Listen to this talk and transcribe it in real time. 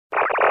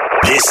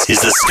This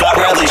is the Scott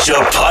Radley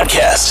Show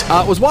podcast.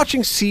 I was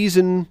watching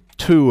season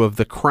 2 of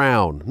The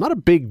Crown. Not a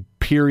big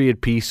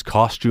period piece,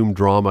 costume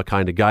drama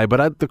kind of guy,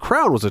 but The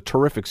Crown was a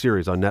terrific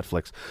series on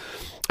Netflix.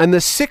 And the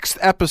 6th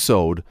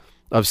episode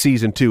of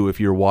season 2, if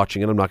you're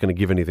watching it, I'm not going to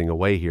give anything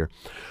away here,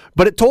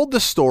 but it told the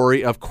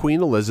story of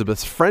Queen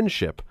Elizabeth's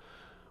friendship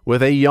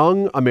with a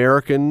young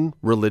American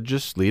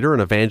religious leader, an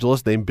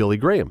evangelist named Billy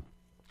Graham.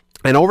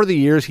 And over the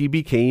years, he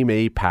became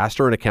a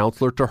pastor and a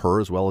counselor to her,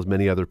 as well as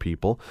many other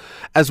people,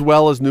 as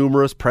well as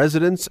numerous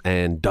presidents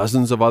and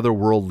dozens of other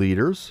world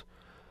leaders.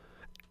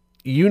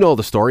 You know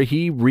the story.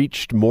 He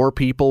reached more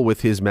people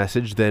with his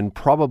message than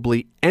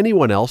probably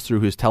anyone else through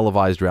his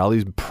televised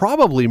rallies,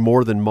 probably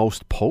more than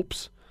most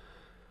popes.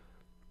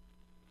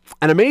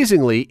 And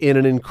amazingly, in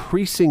an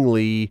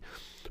increasingly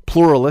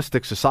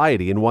pluralistic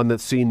society, and one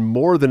that's seen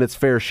more than its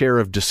fair share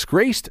of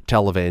disgraced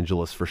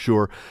televangelists for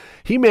sure,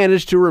 he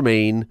managed to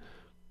remain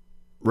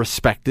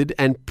respected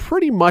and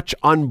pretty much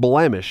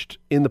unblemished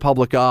in the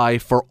public eye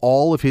for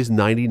all of his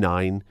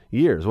 99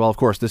 years. Well, of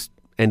course, this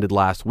ended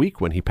last week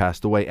when he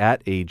passed away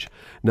at age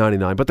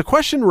 99. But the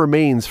question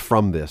remains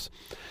from this.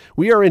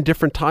 We are in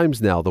different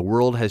times now. The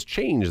world has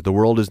changed. The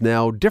world is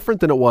now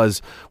different than it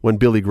was when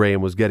Billy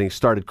Graham was getting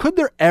started. Could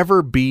there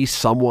ever be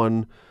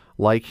someone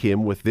like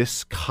him with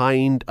this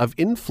kind of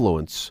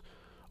influence?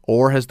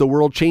 Or has the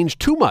world changed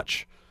too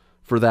much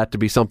for that to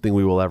be something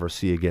we will ever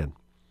see again?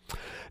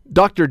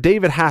 Dr.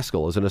 David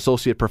Haskell is an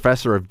associate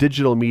professor of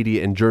digital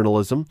media and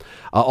journalism,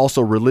 also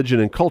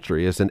religion and culture.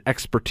 He has an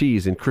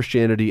expertise in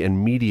Christianity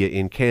and media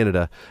in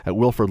Canada at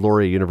Wilfred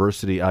Laurier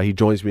University. He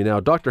joins me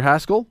now. Dr.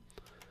 Haskell?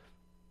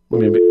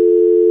 We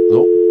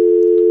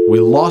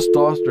lost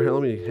Dr.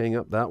 Let me hang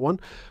up that one.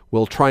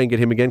 We'll try and get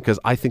him again because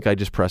I think I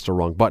just pressed the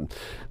wrong button.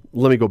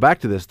 Let me go back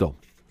to this, though.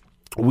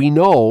 We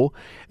know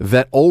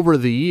that over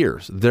the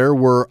years, there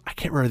were, I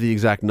can't remember the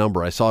exact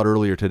number, I saw it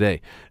earlier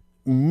today,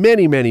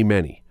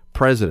 many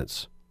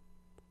presidents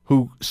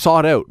who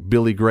sought out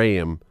Billy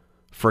Graham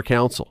for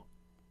counsel.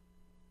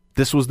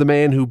 This was the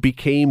man who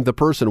became the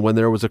person when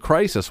there was a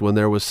crisis, when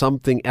there was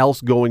something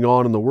else going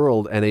on in the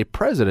world and a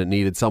president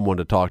needed someone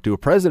to talk to, a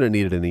president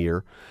needed an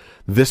ear.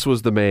 This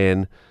was the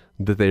man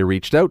that they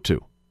reached out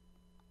to.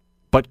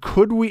 But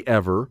could we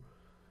ever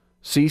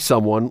see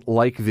someone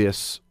like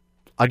this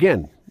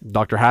again?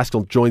 Dr.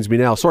 Haskell joins me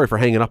now. Sorry for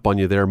hanging up on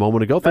you there a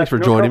moment ago. Thanks for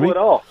joining me. At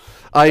all.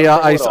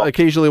 I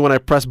occasionally when I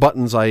press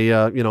buttons,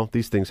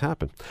 these things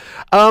happen.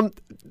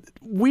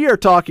 We are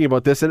talking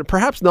about this, and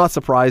perhaps not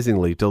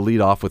surprisingly, to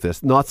lead off with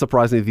this, not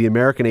surprisingly, the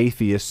American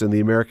atheists and the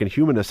American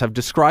humanists have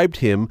described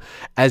him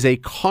as a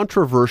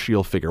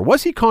controversial figure.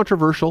 Was he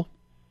controversial?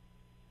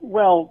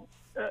 Well,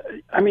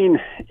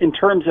 in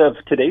terms of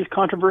today's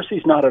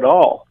controversies, not at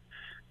all.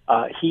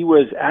 He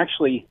was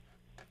actually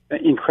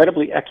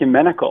incredibly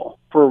ecumenical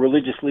for a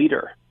religious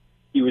leader.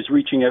 He was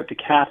reaching out to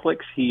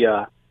Catholics. He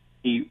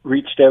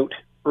reached out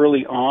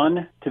early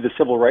on to the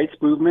civil rights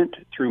movement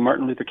through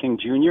Martin Luther King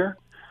Jr.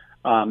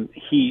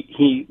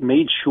 He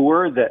made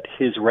sure that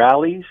his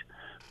rallies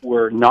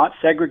were not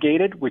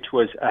segregated, which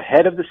was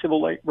ahead of the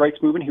civil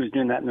rights movement. He was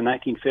doing that in the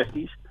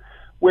 1950s.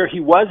 Where he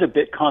was a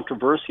bit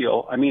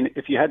controversial,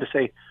 if you had to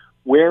say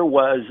where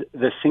was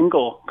the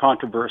single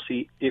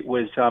controversy, it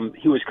was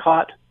he was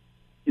caught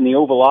in the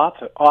Oval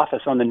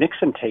Office on the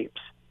Nixon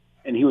tapes,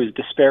 and he was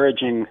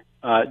disparaging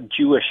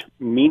Jewish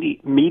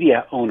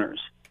media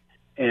owners.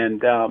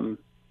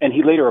 And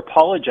he later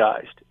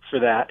apologized for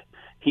that.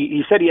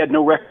 He said he had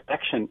no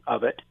recollection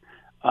of it,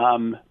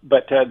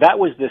 but that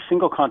was the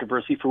single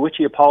controversy for which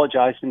he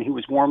apologized, and he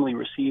was warmly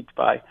received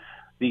by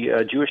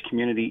the Jewish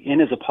community in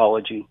his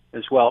apology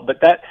as well.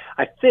 But that,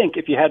 I think,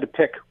 if you had to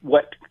pick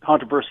what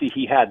controversy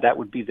he had, that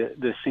would be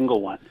the single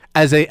one.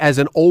 As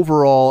an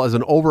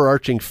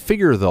overarching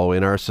figure, though,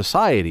 in our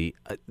society,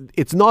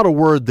 it's not a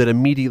word that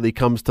immediately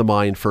comes to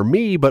mind for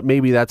me, but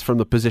maybe that's from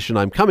the position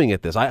I'm coming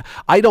at this.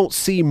 I don't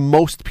see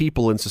most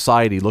people in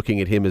society looking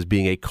at him as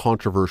being a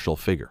controversial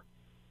figure.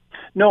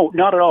 No,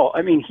 not at all.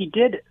 He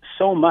did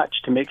so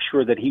much to make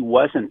sure that he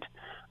wasn't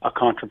a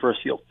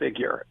controversial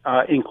figure,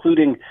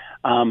 including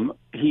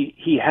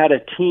he had a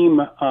team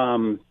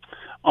on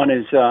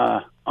his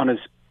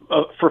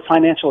for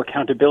financial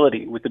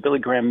accountability with the Billy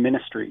Graham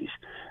Ministries.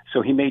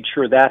 So he made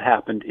sure that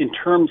happened. In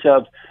terms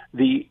of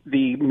the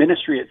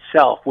ministry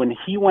itself, when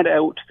he went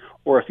out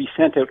or if he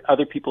sent out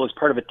other people as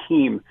part of a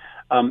team,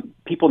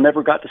 people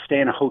never got to stay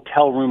in a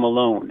hotel room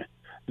alone.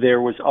 There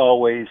was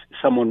always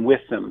someone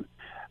with them.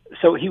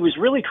 So he was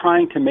really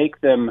trying to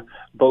make them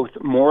both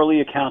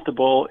morally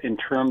accountable in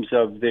terms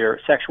of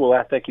their sexual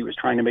ethic. He was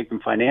trying to make them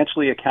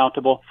financially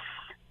accountable.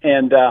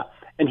 And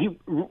he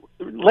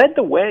led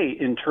the way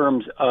in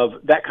terms of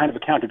that kind of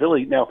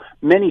accountability. Now,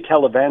 many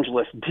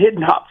televangelists did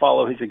not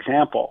follow his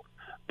example,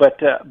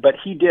 but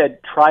he did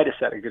try to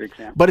set a good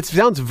example. But it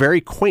sounds very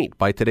quaint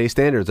by today's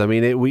standards.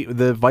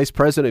 The Vice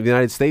President of the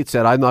United States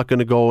said, "I'm not going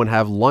to go and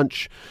have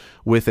lunch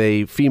with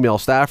a female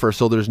staffer,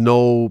 so there's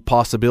no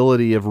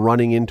possibility of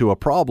running into a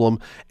problem,"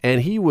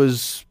 and he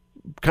was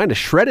kind of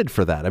shredded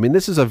for that.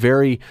 This is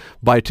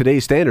by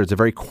today's standards, a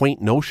very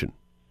quaint notion.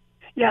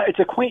 Yeah, it's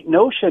a quaint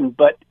notion,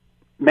 but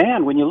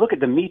man, when you look at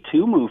the Me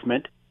Too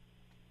movement,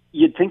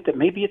 you'd think that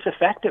maybe it's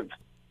effective.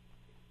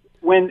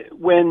 When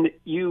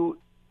you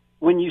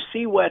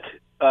see what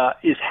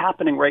is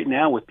happening right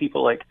now with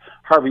people like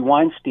Harvey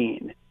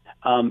Weinstein,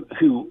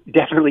 who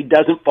definitely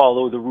doesn't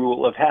follow the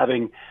rule of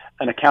having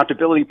an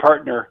accountability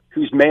partner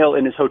who's male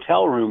in his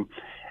hotel room,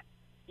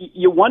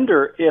 you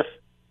wonder if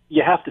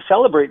you have to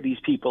celebrate these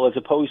people as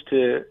opposed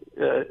to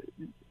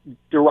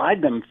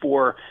deride them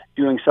for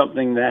doing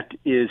something that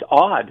is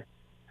odd.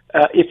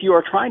 If you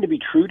are trying to be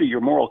true to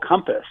your moral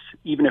compass,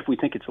 even if we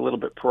think it's a little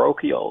bit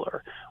parochial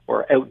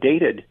or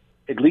outdated,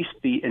 at least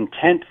the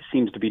intent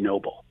seems to be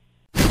noble.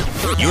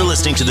 You're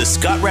listening to The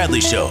Scott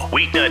Radley Show,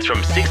 weeknights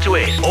from 6 to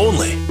 8,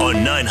 only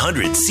on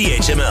 900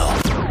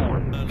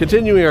 CHML.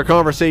 Continuing our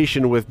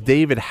conversation with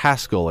David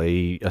Haskell,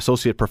 a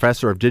associate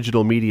professor of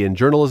digital media and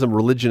journalism,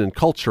 religion and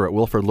culture at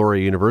Wilfred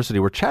Laurier University.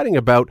 We're chatting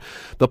about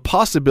the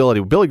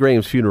possibility. Billy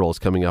Graham's funeral is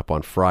coming up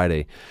on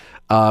Friday.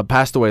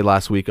 Passed away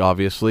last week,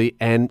 obviously,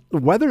 and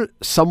whether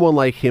someone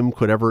like him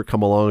could ever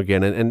come along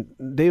again.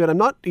 And David, I'm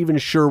not even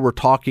sure we're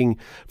talking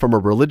from a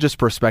religious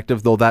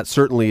perspective, though that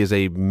certainly is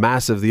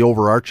the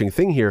overarching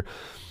thing here.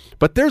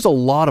 But there's a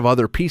lot of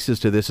other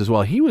pieces to this as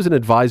well. He was an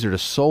advisor to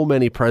so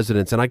many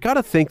presidents, and I got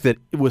to think that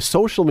with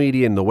social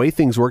media and the way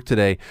things work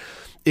today,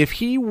 if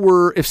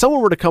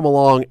someone were to come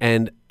along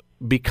and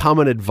become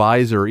an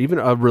advisor, even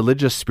a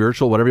religious,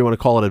 spiritual, whatever you want to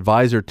call it,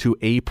 advisor to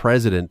a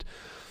president,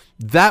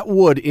 that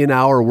would, in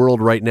our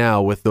world right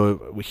now, with the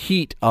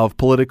heat of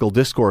political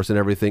discourse and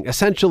everything,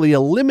 essentially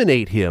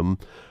eliminate him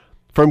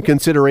from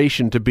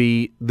consideration to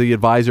be the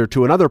advisor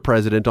to another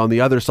president on the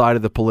other side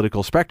of the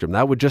political spectrum.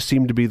 That would just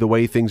seem to be the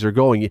way things are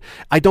going.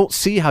 I don't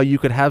see how you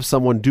could have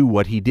someone do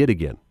what he did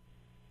again.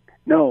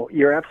 No,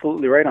 you're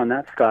absolutely right on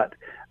that, Scott.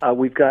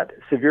 We've got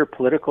severe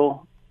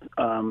political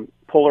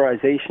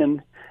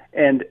polarization,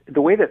 and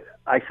the way that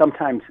I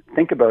sometimes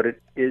think about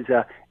it is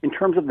in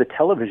terms of the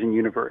television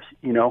universe.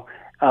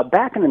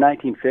 Back in the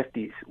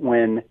 1950s,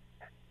 when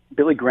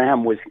Billy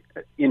Graham was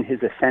in his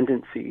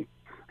ascendancy,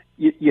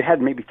 you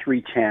had maybe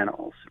 3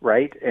 channels,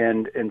 right?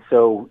 And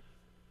so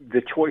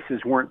the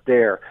choices weren't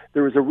there.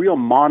 There was a real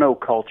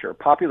monoculture.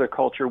 Popular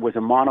culture was a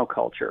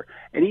monoculture.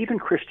 And even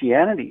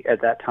Christianity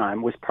at that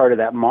time was part of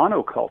that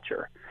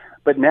monoculture.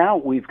 But now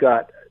we've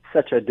got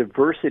such a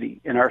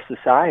diversity in our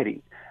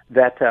society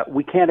that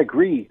we can't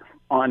agree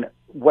on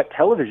what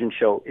television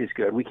show is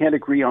good. We can't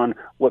agree on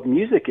what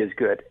music is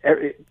good.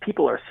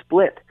 People are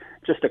split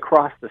just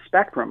across the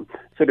spectrum.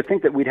 So to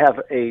think that we'd have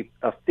a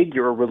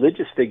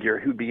religious figure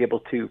who'd be able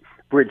to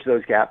bridge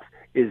those gaps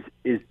is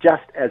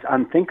just as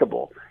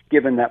unthinkable,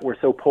 given that we're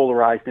so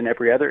polarized in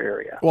every other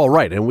area. Well,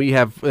 right.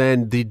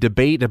 And the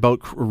debate about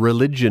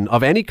religion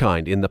of any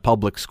kind in the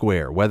public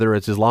square, whether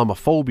it's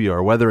Islamophobia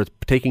or whether it's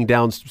taking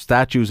down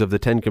statues of the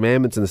Ten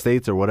Commandments in the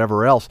States or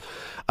whatever else,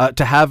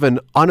 to have an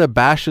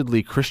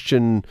unabashedly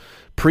Christian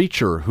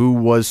preacher who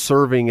was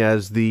serving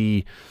as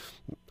the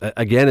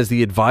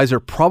advisor,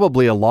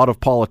 probably a lot of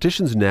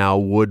politicians now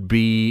would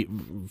be,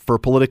 for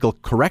political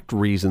correct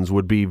reasons,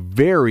 would be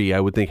very, I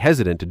would think,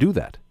 hesitant to do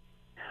that.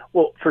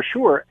 Well, for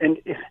sure. And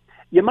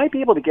you might be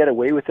able to get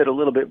away with it a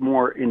little bit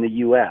more in the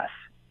U.S.,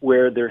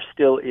 where there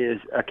still is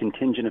a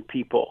contingent of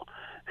people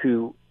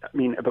who,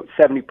 about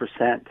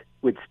 70%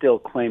 would still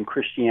claim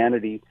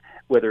Christianity,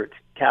 whether it's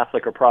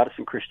Catholic or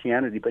Protestant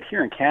Christianity. But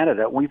here in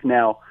Canada, we've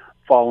now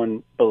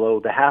fallen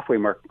below the halfway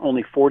mark.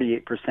 Only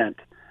 48%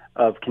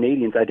 of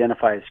Canadians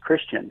identify as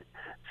Christian.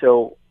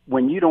 So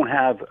when you don't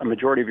have a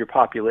majority of your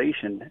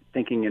population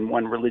thinking in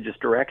one religious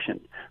direction,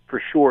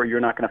 for sure you're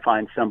not going to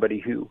find somebody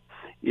who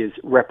is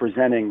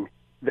representing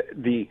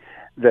the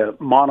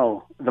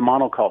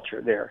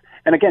monoculture there.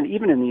 And again,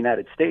 even in the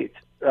United States,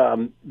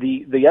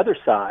 the other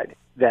side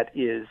that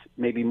is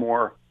maybe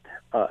more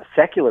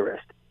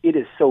secularist, it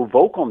is so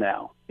vocal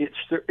now. It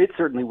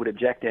certainly would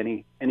object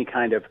any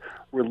kind of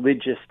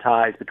religious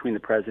ties between the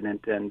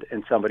president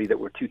and somebody that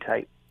were too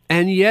tight.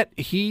 And yet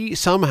he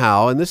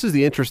somehow, and this is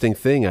the interesting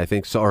thing, I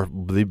think,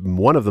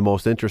 one of the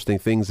most interesting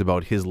things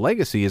about his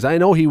legacy is, I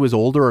know he was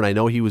older and I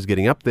know he was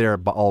getting up there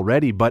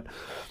already, but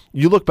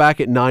you look back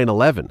at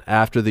 9/11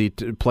 after the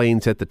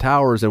planes hit the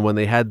towers and when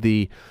they had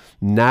the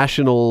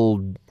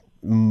national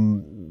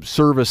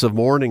service of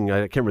mourning,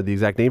 I can't remember the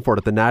exact name for it,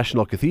 at the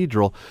National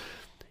Cathedral.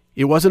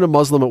 It wasn't a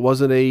Muslim, it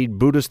wasn't a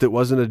Buddhist, it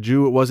wasn't a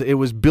Jew, it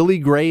was Billy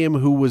Graham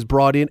who was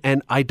brought in,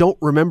 and I don't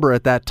remember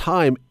at that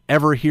time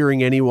ever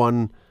hearing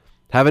anyone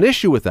have an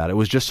issue with that. It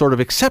was just sort of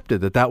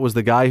accepted that was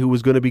the guy who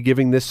was going to be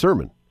giving this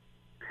sermon.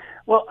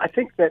 Well, I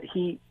think that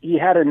he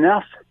had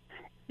enough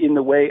in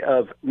the way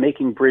of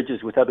making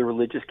bridges with other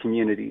religious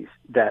communities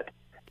that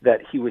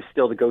he was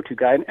still the go-to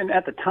guy. And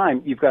at the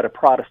time, you've got a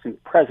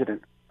Protestant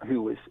president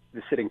who was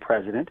the sitting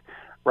president.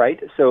 right?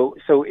 So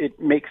it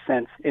makes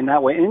sense in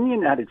that way. In the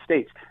United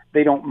States,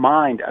 they don't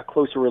mind a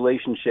closer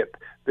relationship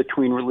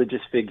between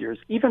religious figures,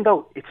 even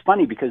though it's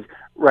funny because,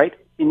 right,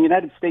 in the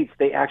United States,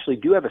 they actually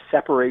do have a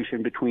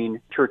separation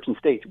between church and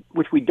state,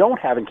 which we don't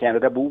have in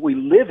Canada, but we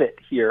live it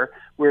here,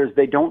 whereas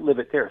they don't live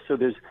it there. So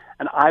there's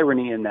an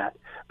irony in that.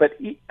 But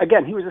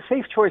again, he was a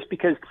safe choice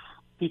because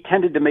he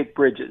tended to make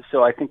bridges.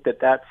 So I think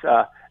that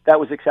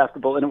was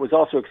acceptable, and it was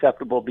also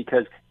acceptable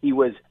because he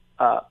was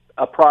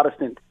a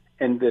Protestant,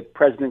 and the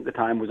president at the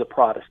time was a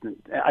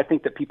Protestant. I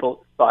think that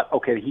people thought,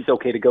 okay, he's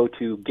okay to go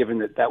to, given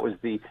that was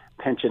the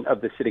penchant of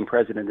the sitting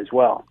president as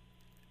well.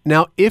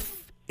 Now,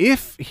 if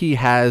he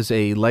has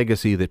a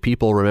legacy that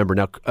people remember,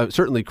 now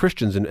certainly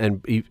Christians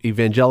and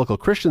evangelical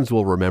Christians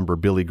will remember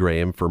Billy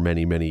Graham for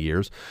many, many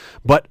years,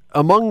 but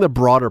among the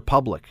broader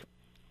public,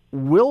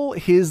 will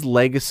his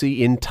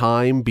legacy in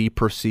time be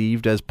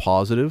perceived as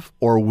positive,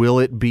 or will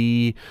it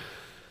be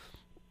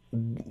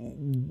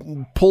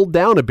pulled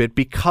down a bit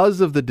because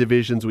of the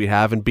divisions we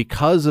have and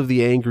because of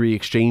the angry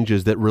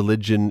exchanges that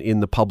religion in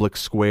the public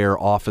square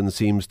often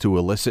seems to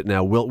elicit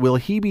now? Will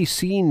he be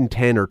seen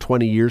 10 or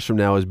 20 years from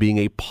now as being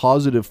a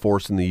positive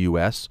force in the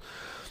U.S.,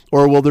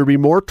 or will there be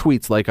more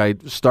tweets like I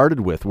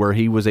started with where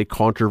he was a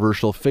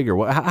controversial figure?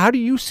 How do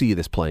you see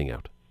this playing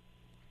out?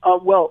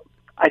 Well,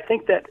 I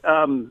think that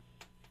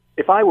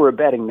if I were a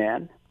betting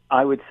man,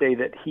 I would say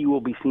that he will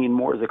be seen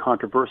more as a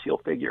controversial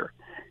figure.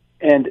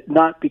 And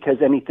not because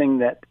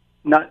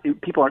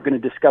people aren't going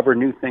to discover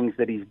new things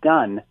that he's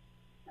done,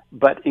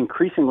 but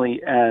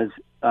increasingly as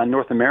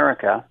North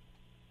America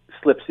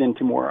slips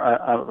into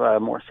a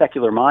more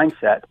secular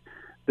mindset,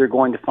 they're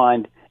going to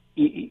find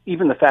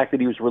even the fact that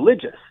he was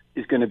religious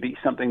is going to be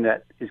something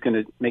that is going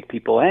to make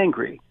people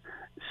angry.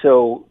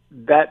 So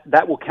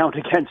that will count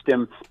against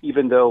him,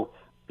 even though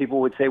people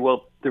would say,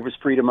 well, there was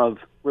freedom of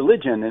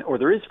religion, or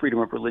there is freedom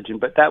of religion,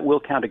 but that will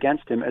count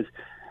against him as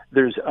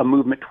there's a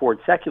movement towards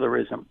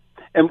secularism.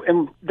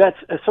 And that's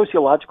a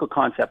sociological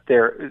concept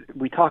there.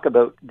 We talk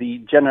about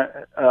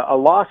a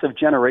loss of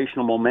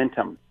generational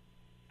momentum.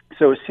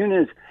 So as soon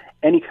as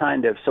any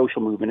kind of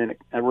social movement, and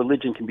a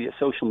religion can be a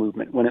social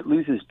movement, when it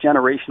loses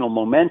generational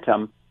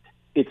momentum,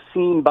 it's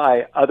seen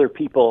by other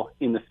people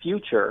in the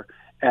future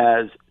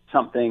as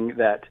something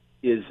that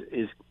is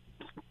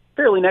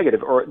fairly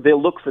negative, or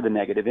they'll look for the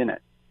negative in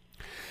it.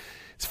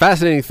 It's a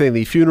fascinating thing.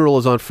 The funeral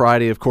is on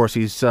Friday. Of course,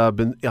 he's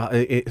been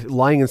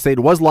lying in state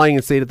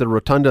at the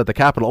Rotunda at the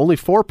Capitol. Only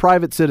 4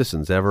 private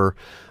citizens ever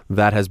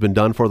that has been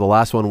done for. The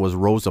last one was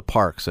Rosa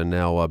Parks, and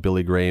now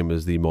Billy Graham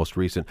is the most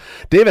recent.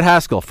 David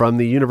Haskell from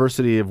the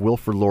University of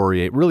Wilfred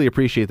Laurier. Really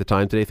appreciate the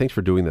time today. Thanks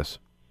for doing this.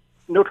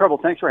 No trouble.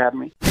 Thanks for having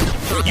me.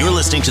 You're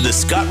listening to The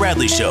Scott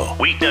Radley Show,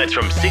 weeknights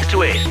from 6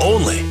 to 8,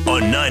 only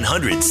on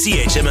 900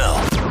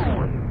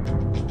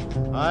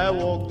 CHML. I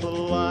walk the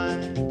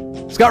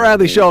line. Scott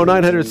Radley Show,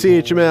 900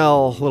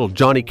 CHML. Little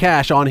Johnny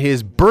Cash on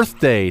his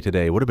birthday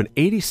today. Would have been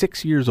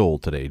 86 years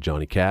old today,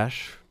 Johnny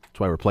Cash. That's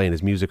why we're playing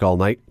his music all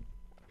night.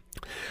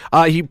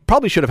 He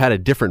probably should have had a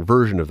different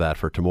version of that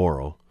for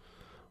tomorrow.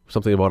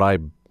 Something about I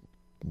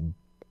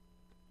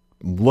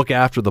look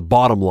after the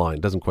bottom line.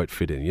 Doesn't quite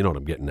fit in. You know what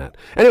I'm getting at.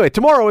 Anyway,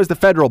 tomorrow is the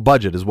federal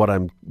budget is what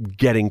I'm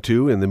getting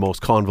to in the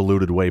most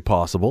convoluted way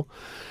possible.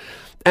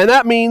 And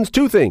that means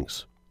 2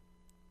 things.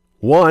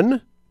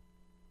 1,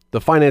 the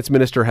finance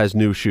minister has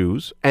new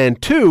shoes.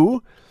 And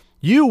 2,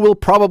 you will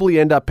probably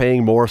end up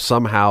paying more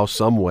somehow,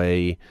 some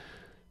way,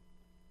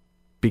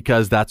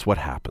 because that's what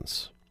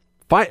happens.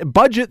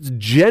 Budgets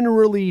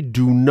generally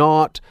do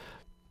not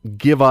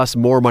give us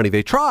more money.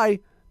 They try.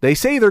 They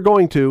say they're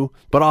going to,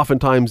 but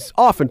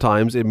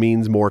oftentimes it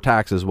means more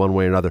taxes one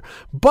way or another.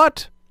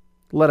 But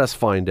let us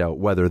find out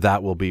whether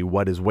that will be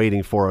what is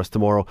waiting for us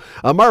tomorrow.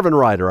 Marvin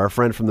Ryder, our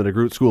friend from the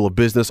DeGroote School of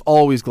Business,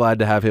 always glad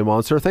to have him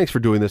on. Sir, thanks for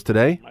doing this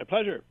today. My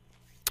pleasure.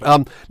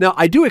 Now,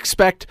 I do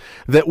expect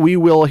that we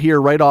will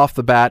hear right off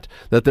the bat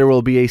that there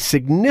will be a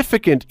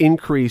significant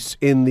increase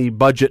in the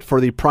budget for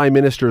the Prime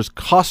Minister's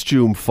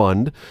costume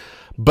fund.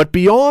 But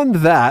beyond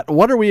that,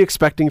 what are we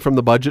expecting from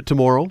the budget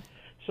tomorrow?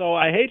 So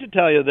I hate to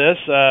tell you this,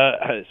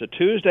 it's a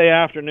Tuesday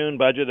afternoon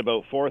budget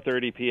about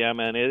 4:30 p.m.,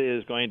 and it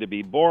is going to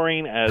be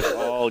boring as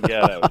all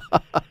get out.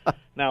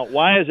 Now,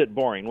 why is it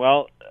boring?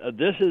 Well,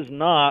 this is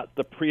not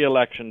the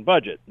pre-election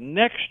budget.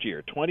 Next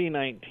year,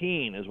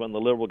 2019, is when the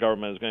Liberal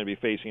government is going to be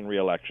facing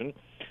re-election.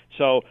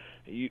 So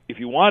if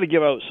you want to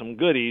give out some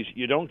goodies,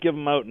 you don't give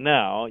them out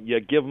now, you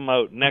give them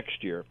out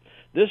next year.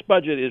 This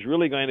budget is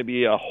really going to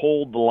be a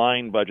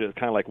hold-the-line budget,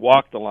 kind of like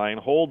walk the line,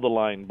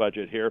 hold-the-line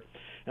budget here.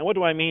 And what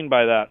do I mean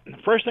by that?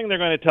 First thing they're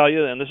going to tell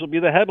you, and this will be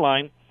the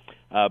headline,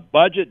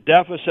 budget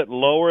deficit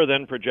lower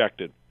than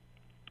projected.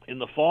 In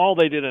the fall,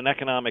 they did an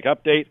economic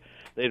update.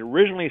 They'd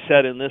originally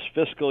said in this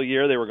fiscal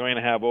year they were going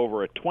to have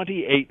over a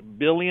 $28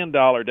 billion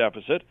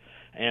deficit,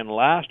 and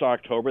last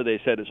October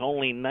they said it's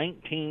only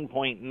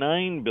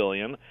 $19.9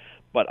 billion,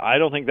 but I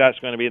don't think that's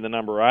going to be the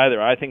number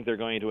either. I think they're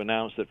going to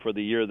announce that for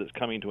the year that's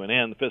coming to an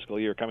end, the fiscal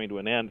year coming to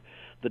an end,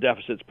 the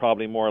deficit's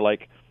probably more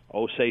like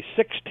say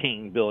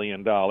 $16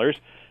 billion.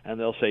 And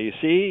they'll say, you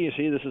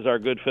see, this is our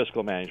good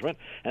fiscal management.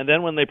 And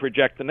then when they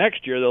project the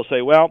next year, they'll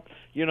say, well,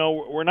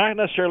 we're not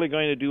necessarily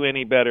going to do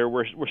any better.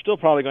 We're still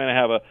probably going to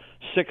have a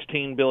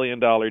 $16 billion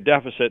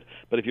deficit.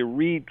 But if you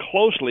read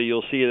closely,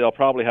 you'll see they'll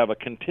probably have a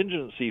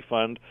contingency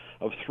fund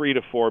of $3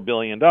 to $4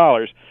 billion.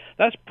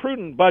 That's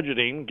prudent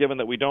budgeting, given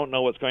that we don't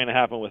know what's going to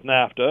happen with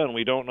NAFTA and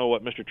we don't know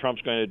what Mr.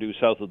 Trump's going to do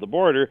south of the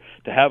border,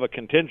 to have a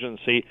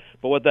contingency.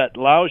 But what that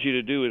allows you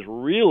to do is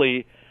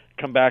really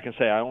come back and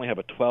say, I only have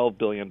a $12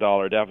 billion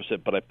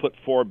deficit, but I put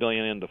 $4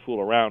 billion in to fool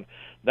around.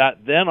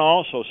 That then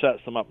also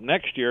sets them up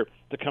next year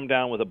to come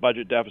down with a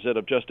budget deficit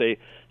of just a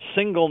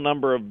single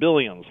number of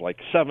billions, like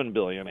 $7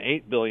 billion,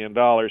 $8 billion.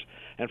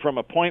 And from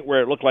a point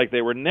where it looked like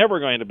they were never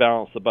going to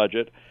balance the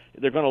budget,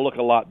 they're going to look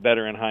a lot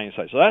better in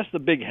hindsight. So that's the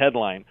big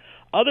headline.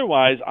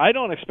 Otherwise, I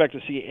don't expect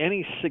to see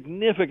any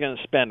significant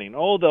spending.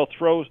 They'll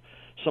throw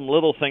some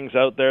little things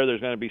out there.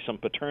 There's going to be some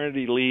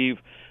paternity leave.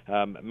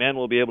 Men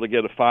will be able to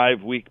get a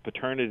 5-week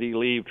paternity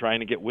leave,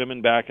 trying to get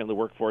women back in the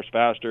workforce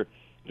faster.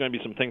 There's going to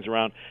be some things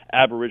around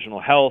Aboriginal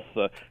health,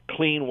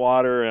 clean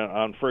water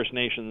on First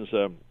Nations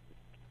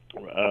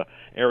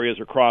areas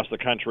across the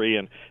country,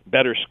 and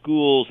better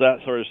schools, that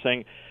sort of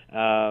thing.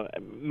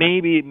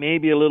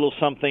 Maybe a little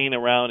something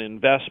around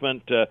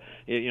investment.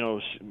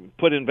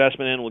 Put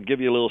investment in, we'll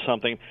give you a little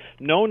something.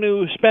 No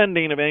new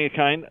spending of any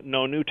kind,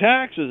 no new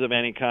taxes of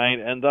any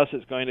kind, and thus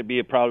it's going to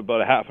be probably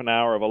about a half an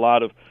hour of a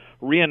lot of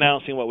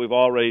re-announcing what we've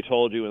already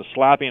told you and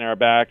slapping our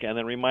back and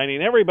then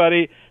reminding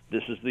everybody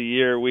this is the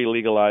year we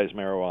legalize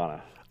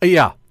marijuana.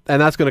 Yeah.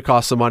 And that's going to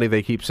cost some money,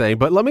 they keep saying.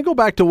 But let me go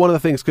back to one of the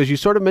things, because you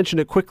sort of mentioned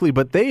it quickly,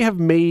 but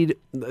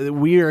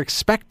we are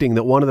expecting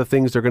that one of the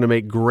things they're going to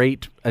make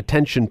great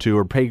attention to,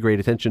 or pay great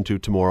attention to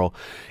tomorrow,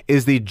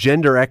 is the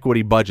gender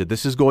equity budget.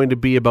 This is going to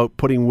be about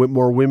putting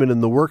more women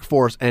in the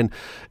workforce and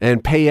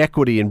pay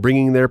equity and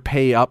bringing their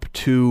pay up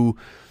to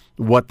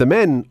what the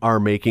men are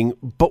making.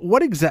 But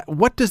what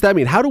does that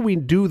mean? How do we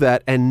do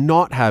that and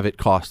not have it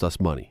cost us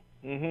money?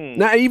 Mm-hmm.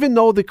 Now, even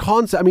though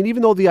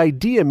the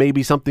idea may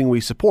be something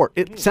we support,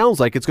 it sounds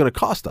like it's going to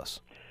cost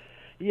us.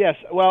 Yes.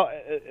 Well,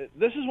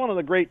 this is one of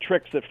the great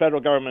tricks that federal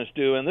governments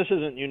do, and this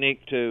isn't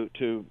unique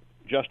to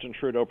Justin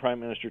Trudeau, Prime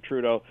Minister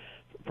Trudeau.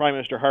 Prime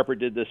Minister Harper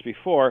did this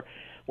before.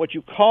 What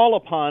you call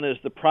upon is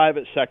the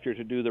private sector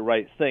to do the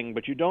right thing,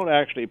 but you don't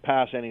actually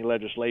pass any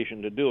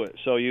legislation to do it.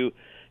 So you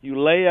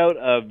lay out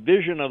a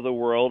vision of the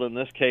world, in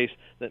this case,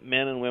 that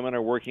men and women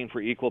are working for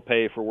equal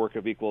pay for work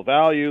of equal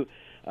value,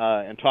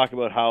 and talk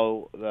about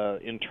how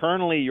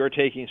internally you're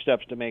taking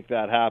steps to make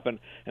that happen,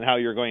 and how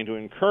you're going to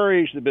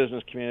encourage the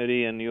business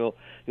community, and you'll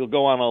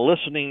go on a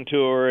listening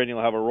tour, and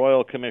you'll have a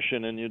royal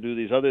commission, and you'll do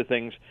these other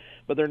things.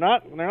 But they're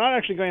not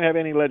actually going to have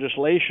any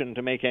legislation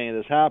to make any of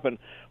this happen.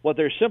 What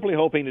they're simply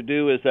hoping to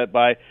do is that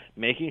by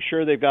making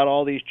sure they've got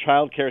all these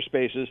child care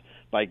spaces,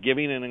 by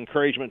giving an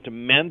encouragement to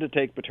men to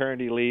take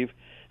paternity leave.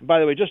 And by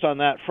the way, just on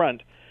that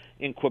front,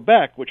 in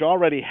Quebec, which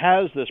already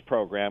has this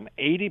program,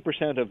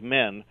 80% of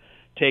men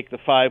take the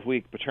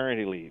 5-week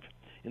paternity leave.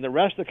 In the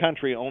rest of the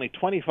country, only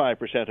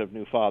 25% of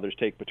new fathers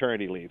take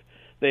paternity leave.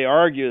 They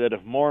argue that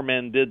if more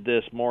men did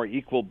this, more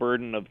equal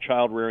burden of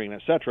child rearing,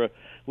 etc.,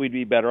 we'd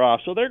be better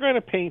off. So they're going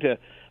to paint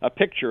a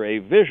picture, a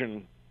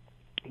vision,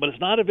 but it's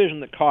not a vision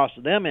that costs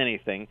them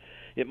anything.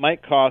 It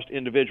might cost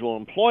individual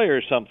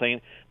employers something,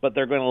 but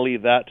they're going to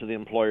leave that to the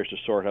employers to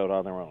sort out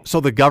on their own.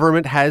 So the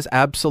government has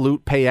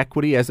absolute pay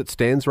equity as it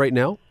stands right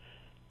now?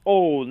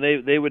 Oh,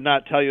 they would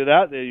not tell you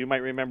that. You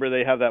might remember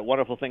they have that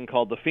wonderful thing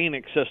called the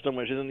Phoenix system,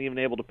 which isn't even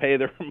able to pay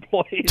their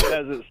employees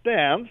as it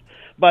stands.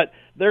 But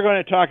they're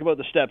going to talk about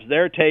the steps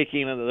they're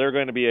taking, and that they're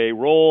going to be a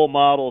role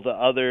model to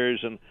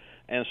others,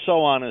 and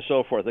so on and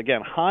so forth.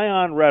 Again, high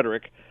on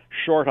rhetoric,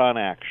 short on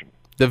action.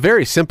 There's a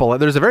very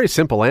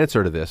simple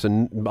answer to this,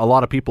 and a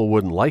lot of people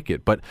wouldn't like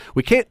it. But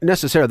we can't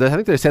necessarily, I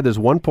think they said there's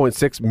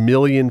 1.6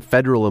 million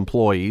federal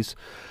employees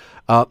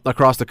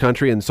across the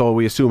country, and so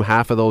we assume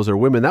half of those are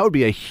women. That would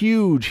be a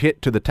huge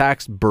hit to the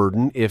tax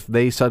burden if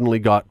they suddenly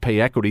got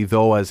pay equity,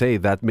 though, as, hey,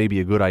 that may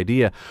be a good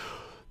idea.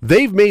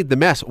 They've made the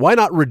mess. Why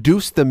not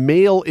reduce the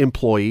male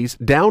employees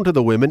down to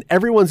the women?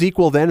 Everyone's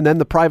equal then, and then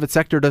the private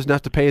sector doesn't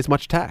have to pay as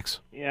much tax.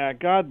 Yeah,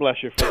 God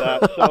bless you for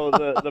that. So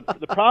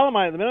the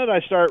problem, the minute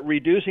I start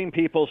reducing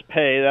people's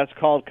pay, that's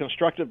called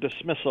constructive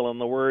dismissal in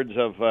the words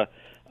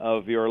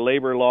of your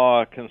labor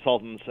law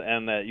consultants,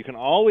 and that you can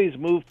always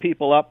move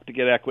people up to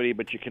get equity,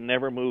 but you can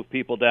never move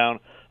people down.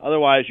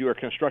 Otherwise, you are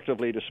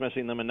constructively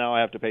dismissing them, and now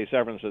I have to pay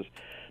severances.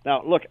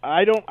 Now, look,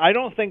 I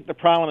don't think the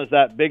problem is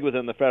that big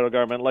within the federal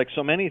government. Like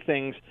so many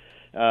things,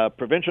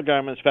 provincial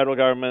governments, federal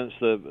governments,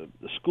 the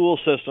school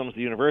systems,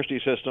 the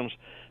university systems,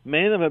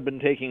 many of them have been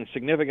taking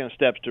significant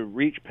steps to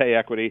reach pay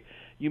equity.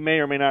 You may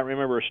or may not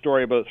remember a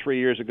story about 3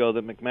 years ago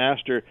that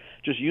McMaster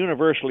just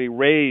universally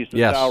raised the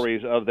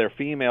salaries of their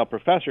female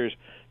professors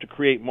to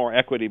create more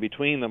equity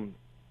between them.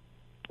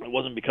 It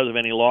wasn't because of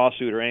any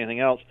lawsuit or anything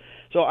else.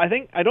 So I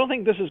don't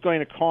think this is going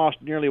to cost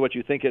nearly what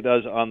you think it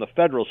does on the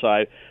federal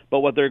side. But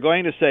what they're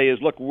going to say is,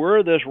 look,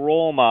 we're this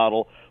role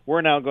model.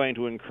 We're now going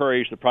to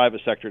encourage the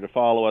private sector to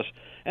follow us.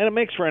 And it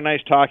makes for a nice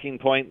talking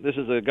point. This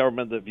is a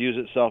government that views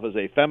itself as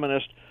a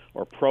feminist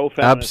or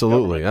pro-feminist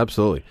Absolutely, government.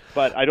 absolutely.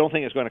 But I don't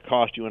think it's going to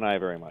cost you and I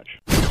very much.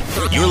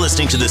 You're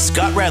listening to The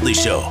Scott Radley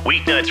Show,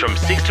 weeknights from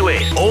 6 to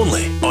 8,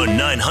 only on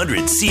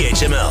 900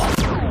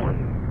 CHML.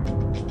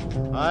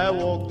 I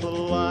walk the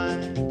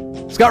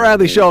line. Scott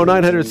Radley Show,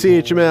 900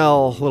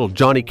 CHML. Little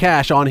Johnny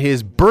Cash on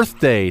his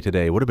birthday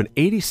today. Would have been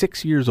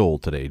 86 years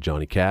old today,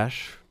 Johnny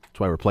Cash. That's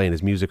why we're playing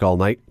his music all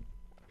night.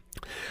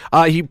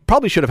 He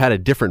probably should have had a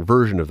different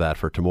version of that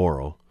for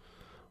tomorrow.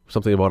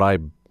 Something about I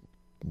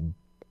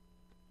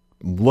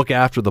look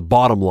after the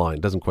bottom line.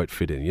 Doesn't quite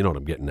fit in. You know what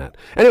I'm getting at.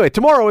 Anyway,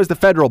 tomorrow is the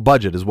federal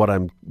budget is what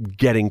I'm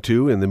getting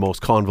to in the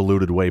most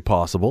convoluted way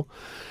possible.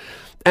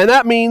 And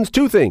that means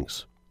two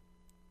things.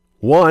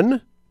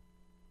 One,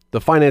 the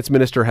finance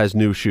minister has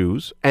new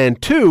shoes.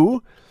 And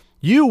two,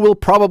 you will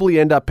probably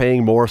end up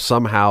paying more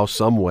somehow,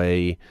 some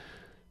way,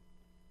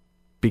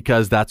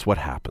 because that's what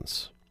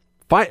happens.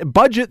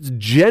 Budgets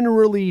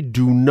generally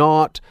do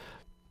not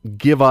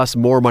give us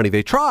more money.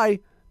 They try.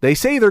 They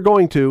say they're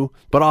going to,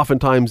 but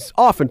oftentimes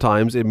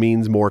it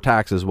means more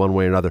taxes one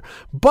way or another.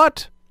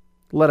 But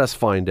let us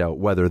find out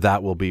whether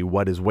that will be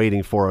what is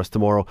waiting for us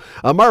tomorrow.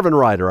 Marvin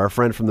Ryder, our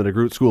friend from the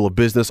DeGroote School of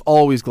Business,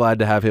 always glad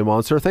to have him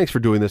on. Sir, thanks for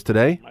doing this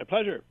today. My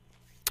pleasure.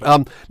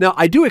 Now,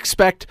 I do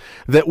expect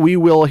that we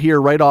will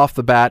hear right off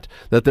the bat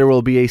that there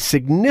will be a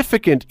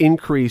significant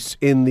increase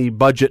in the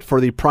budget for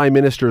the Prime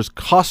Minister's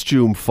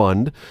costume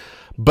fund.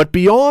 But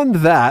beyond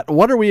that,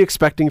 what are we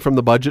expecting from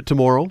the budget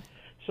tomorrow?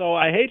 So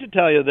I hate to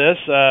tell you this.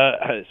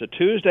 It's a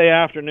Tuesday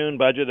afternoon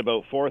budget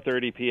about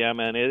 4:30 p.m.,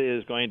 and it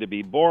is going to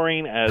be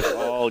boring as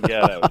all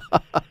get out.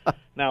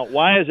 Now,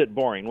 why is it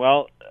boring?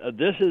 Well,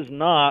 this is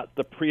not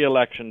the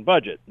pre-election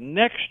budget.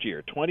 Next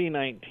year,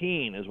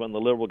 2019, is when the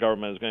Liberal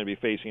government is going to be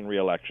facing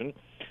re-election.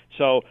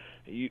 So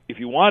if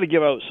you want to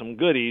give out some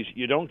goodies,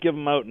 you don't give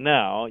them out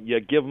now, you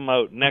give them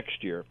out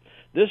next year.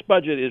 This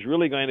budget is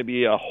really going to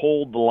be a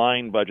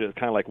hold-the-line budget,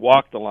 kind of like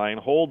walk the line,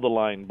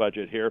 hold-the-line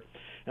budget here.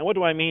 And what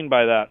do I mean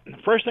by that?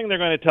 First thing they're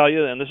going to tell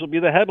you, and this will be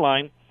the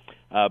headline,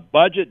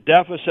 budget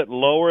deficit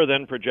lower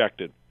than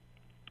projected.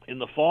 In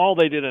the fall,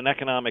 they did an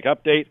economic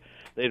update.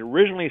 They'd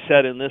originally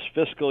said in this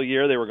fiscal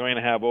year they were going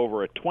to have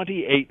over a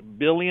 $28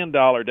 billion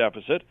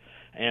deficit,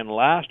 and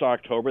last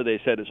October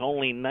they said it's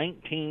only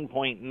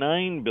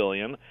 $19.9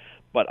 billion,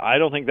 but I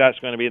don't think that's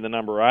going to be the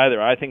number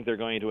either. I think they're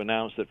going to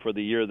announce that for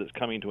the year that's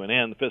coming to an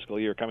end, the fiscal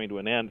year coming to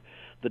an end,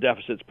 the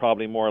deficit's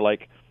probably more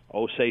like,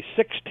 say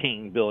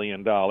 $16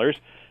 billion.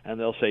 And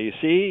they'll say, you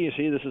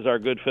see, this is our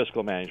good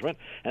fiscal management.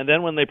 And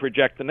then when they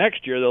project the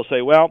next year, they'll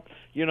say, well,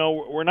 you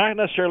know, we're not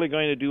necessarily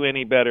going to do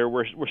any better.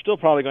 We're still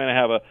probably going to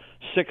have a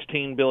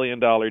 $16 billion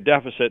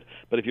deficit.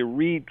 But if you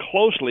read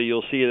closely,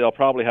 you'll see they'll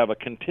probably have a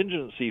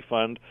contingency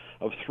fund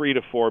of $3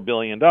 to $4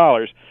 billion.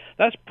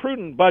 That's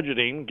prudent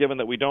budgeting, given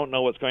that we don't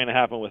know what's going to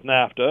happen with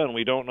NAFTA and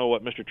we don't know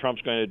what Mr.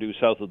 Trump's going to do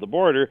south of the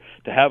border,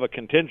 to have a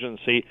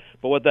contingency.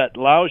 But what that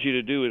allows you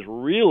to do is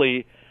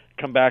really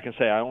come back and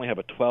say, I only have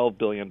a $12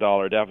 billion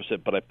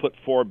deficit, but I put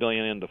 $4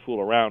 billion in to fool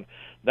around.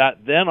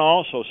 That then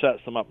also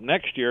sets them up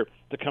next year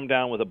to come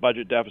down with a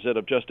budget deficit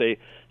of just a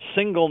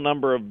single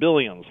number of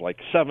billions, like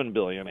 $7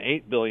 billion,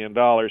 $8 billion.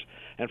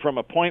 And from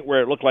a point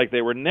where it looked like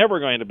they were never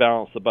going to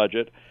balance the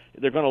budget,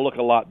 they're going to look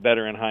a lot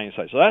better in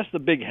hindsight. So that's the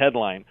big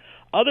headline.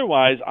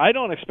 Otherwise, I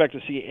don't expect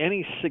to see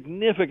any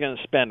significant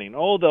spending.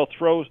 They'll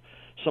throw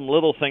some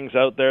little things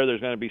out there.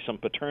 There's going to be some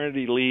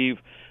paternity leave.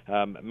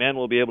 Men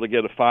will be able to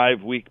get a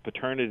 5-week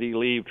paternity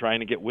leave,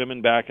 trying to get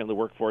women back in the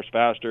workforce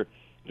faster.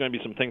 There's going to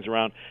be some things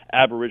around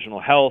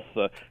Aboriginal health,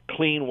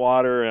 clean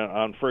water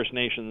on First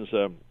Nations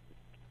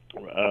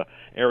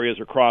areas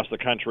across the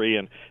country,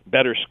 and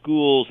better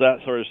schools, that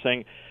sort of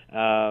thing.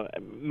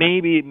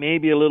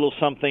 Maybe a little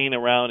something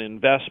around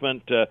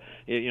investment.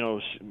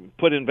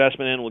 Put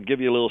investment in, we'll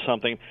give you a little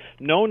something.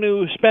 No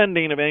new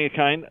spending of any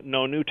kind,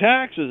 no new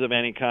taxes of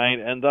any kind,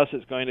 and thus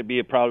it's going to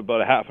be probably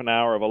about a half an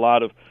hour of a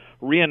lot of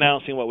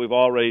re-announcing what we've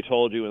already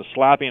told you and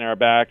slapping our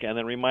back and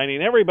then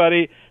reminding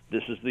everybody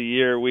this is the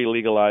year we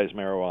legalize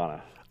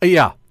marijuana.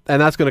 Yeah.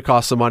 And that's going to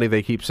cost some money,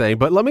 they keep saying.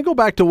 But let me go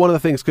back to one of the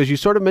things, because you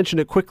sort of mentioned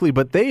it quickly,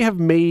 but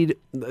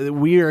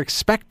we are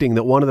expecting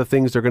that one of the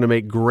things they're going to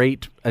make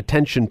great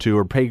attention to,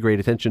 or pay great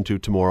attention to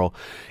tomorrow,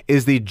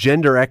 is the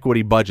gender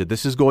equity budget.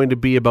 This is going to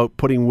be about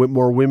putting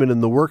more women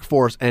in the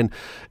workforce and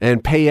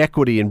pay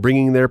equity and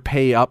bringing their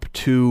pay up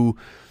to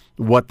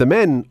what the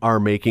men are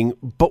making.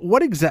 But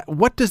what does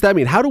that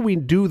mean? How do we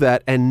do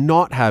that and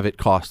not have it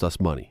cost us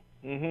money?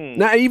 Mm-hmm.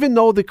 Now, even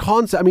though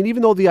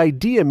the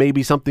idea may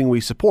be something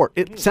we support,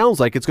 it sounds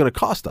like it's going to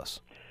cost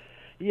us.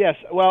 Yes.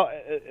 Well,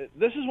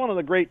 this is one of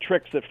the great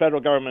tricks that federal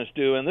governments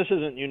do, and this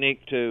isn't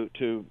unique to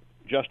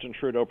Justin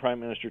Trudeau, Prime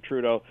Minister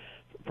Trudeau.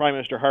 Prime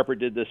Minister Harper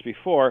did this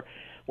before.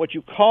 what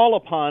you call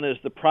upon is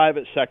the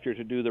private sector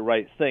to do the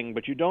right thing,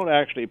 but you don't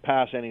actually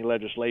pass any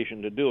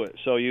legislation to do it.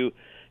 So you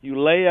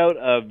lay out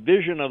a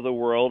vision of the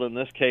world, in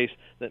this case,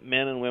 that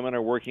men and women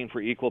are working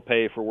for equal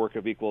pay for work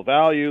of equal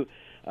value,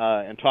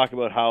 and talk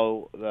about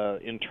how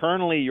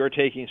internally you're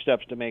taking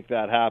steps to make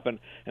that happen,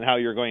 and how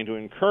you're going to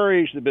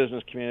encourage the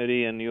business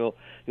community, and you'll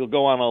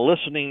go on a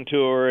listening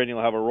tour, and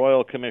you'll have a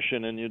royal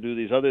commission, and you'll do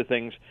these other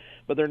things.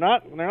 But they're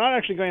not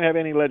actually going to have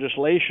any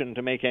legislation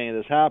to make any of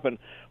this happen.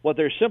 What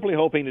they're simply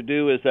hoping to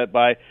do is that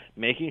by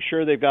making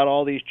sure they've got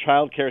all these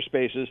child care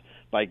spaces,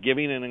 by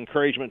giving an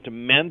encouragement to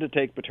men to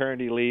take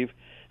paternity leave.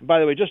 And by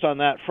the way, just on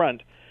that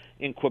front,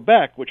 in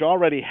Quebec, which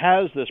already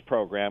has this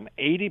program,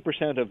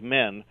 80% of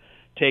men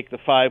take the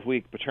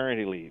 5-week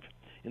paternity leave.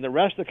 In the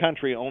rest of the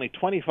country, only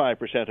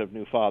 25% of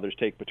new fathers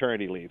take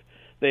paternity leave.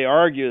 They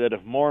argue that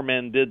if more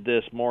men did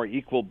this, more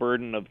equal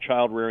burden of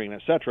child rearing,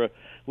 etc.,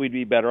 we'd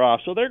be better off.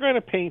 So they're going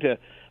to paint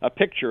a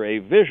picture, a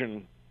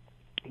vision,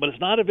 but it's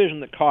not a vision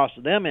that costs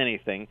them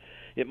anything.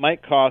 It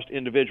might cost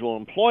individual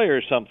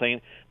employers something,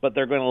 but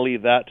they're going to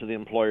leave that to the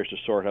employers to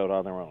sort out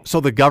on their own.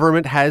 So the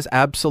government has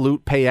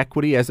absolute pay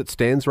equity as it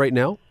stands right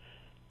now?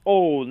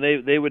 Oh,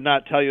 they would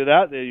not tell you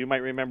that. You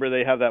might remember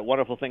they have that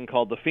wonderful thing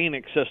called the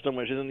Phoenix system,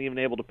 which isn't even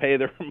able to pay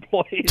their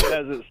employees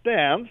as it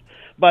stands.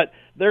 But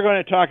they're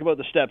going to talk about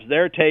the steps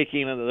they're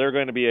taking, and that they're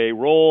going to be a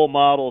role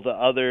model to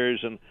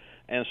others,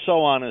 and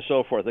so on and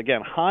so forth.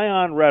 Again, high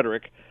on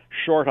rhetoric,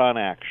 short on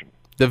action.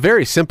 There's a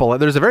very simple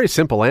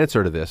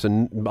answer to this,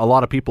 and a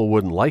lot of people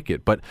wouldn't like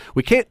it. But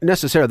we can't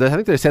necessarily, I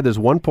think they said there's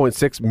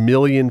 1.6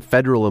 million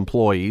federal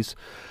employees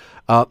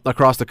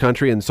across the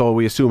country, and so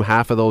we assume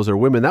half of those are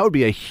women. That would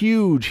be a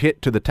huge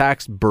hit to the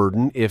tax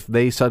burden if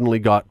they suddenly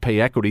got pay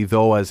equity,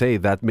 though, as, hey,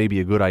 that may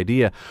be a good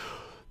idea.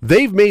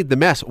 They've made the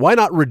mess. Why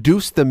not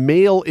reduce the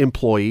male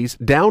employees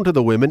down to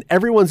the women?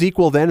 Everyone's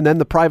equal then, and then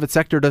the private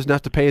sector doesn't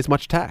have to pay as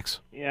much tax.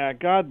 Yeah,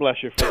 God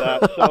bless you for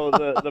that. So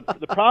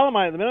the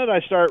problem, the minute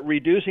I start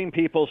reducing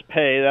people's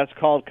pay, that's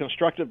called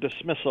constructive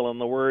dismissal in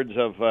the words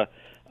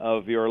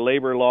of your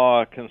labor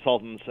law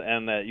consultants,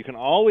 and that you can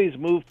always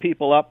move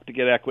people up to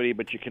get equity,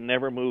 but you can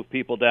never move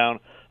people down.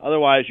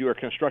 Otherwise, you are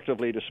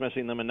constructively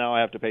dismissing them, and now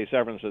I have to pay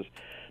severances.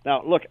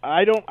 Now, look,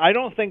 I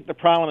don't think the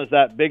problem is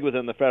that big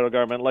within the federal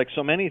government. Like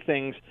so many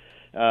things,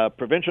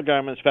 provincial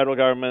governments, federal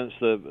governments,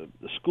 the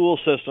school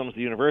systems,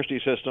 the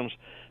university systems,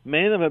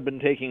 many of them have been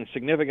taking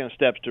significant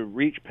steps to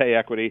reach pay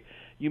equity.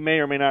 You may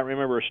or may not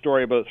remember a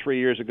story about 3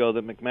 years ago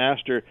that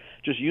McMaster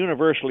just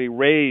universally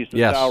raised the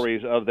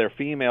salaries of their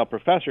female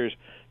professors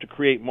to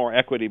create more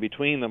equity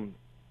between them.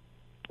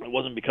 It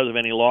wasn't because of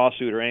any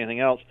lawsuit or anything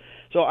else.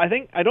 So I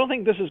don't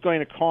think this is going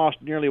to cost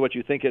nearly what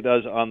you think it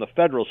does on the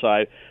federal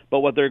side, but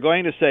what they're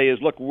going to say is,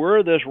 look,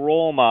 we're this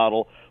role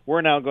model.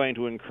 We're now going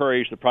to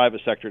encourage the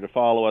private sector to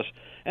follow us.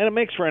 And it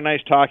makes for a nice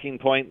talking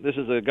point. This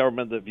is a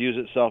government that views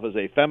itself as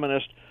a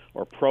feminist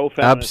or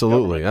pro-feminist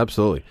government.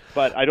 Absolutely.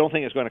 But I don't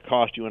think it's going to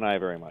cost you and I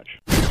very much.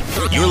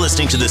 You're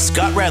listening to The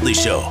Scott Radley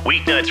Show,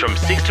 weeknights from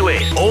 6 to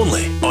 8,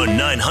 only on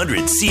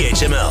 900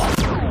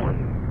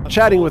 CHML.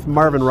 Chatting with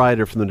Marvin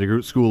Ryder from the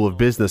DeGroote School of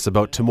Business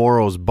about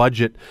tomorrow's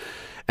budget.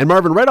 And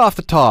Marvin, right off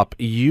the top,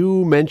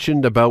 you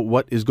mentioned about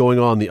what is going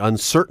on, the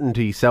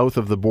uncertainty south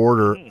of the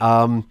border.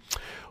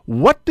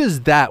 What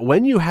does that,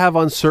 when you have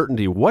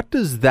uncertainty, what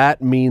does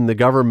that mean the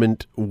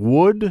government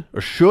would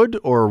or should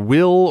or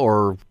will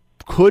or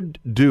could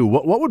do?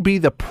 What would be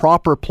the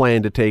proper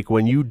plan to take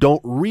when you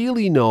don't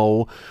really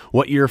know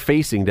what you're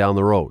facing down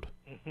the road?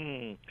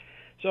 Mm-hmm.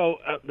 So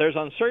there's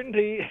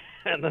uncertainty,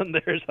 and then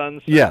there's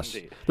uncertainty. Yes,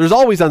 there's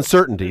always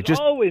uncertainty. There's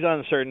always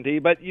uncertainty,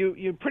 but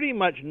you pretty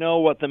much know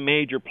what the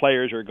major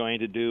players are going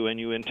to do, and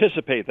you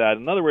anticipate that.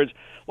 In other words,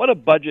 what a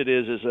budget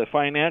is a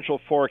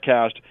financial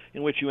forecast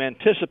in which you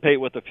anticipate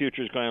what the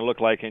future is going to look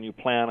like, and you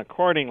plan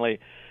accordingly.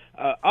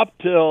 Up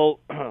till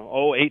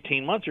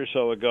 18 months or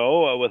so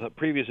ago, with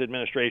previous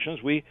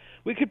administrations, we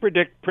could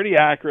predict pretty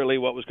accurately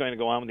what was going to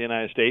go on with the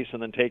United States and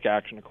then take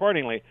action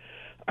accordingly.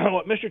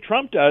 What Mr.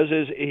 Trump does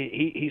is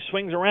he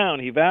swings around,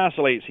 he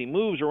vacillates, he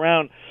moves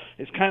around.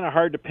 It's kind of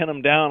hard to pin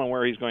him down on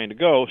where he's going to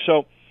go.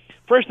 So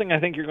first thing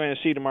I think you're going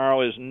to see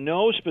tomorrow is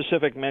no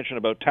specific mention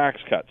about tax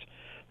cuts.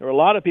 There were a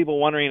lot of people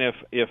wondering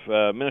if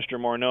Minister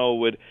Morneau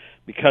would,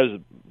 because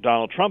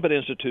Donald Trump had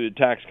instituted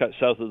tax cuts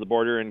south of the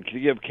border and to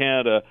give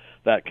Canada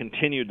that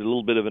continued a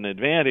little bit of an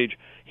advantage,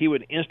 he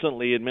would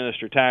instantly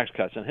administer tax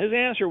cuts. And his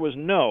answer was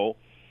no.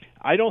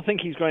 I don't think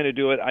he's going to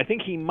do it. I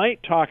think he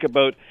might talk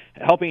about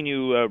helping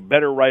you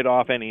better write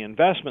off any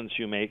investments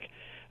you make,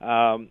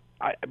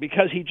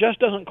 because he just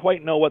doesn't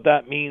quite know what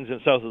that means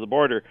in south of the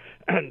border.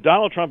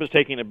 Donald Trump is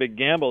taking a big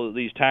gamble that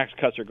these tax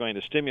cuts are going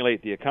to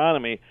stimulate the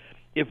economy.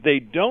 If they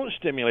don't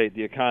stimulate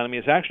the economy,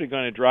 it's actually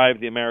going to drive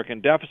the American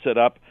deficit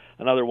up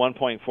another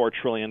 $1.4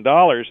 trillion.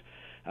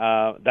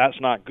 That's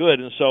not good.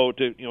 And so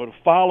to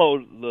follow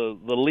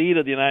the lead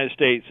of the United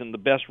States in the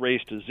best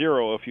race to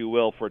zero, if you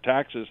will, for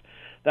taxes,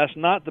 that's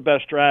not the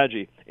best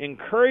strategy.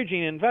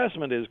 Encouraging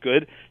investment is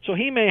good, so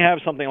he may have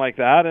something like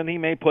that, and he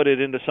may put it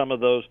into some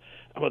of those,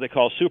 what they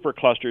call super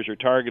clusters or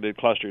targeted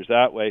clusters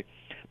that way.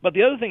 But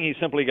the other thing he's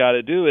simply got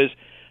to do is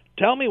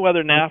tell me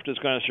whether NAFTA is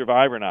going to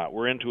survive or not.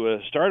 We're into a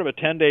start of a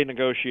 10-day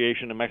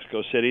negotiation in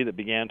Mexico City that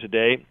began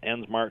today,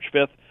 ends March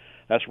 5th.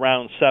 That's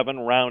round 7.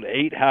 Round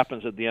 8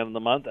 happens at the end of the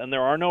month, and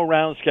there are no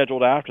rounds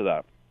scheduled after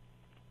that.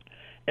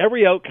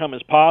 Every outcome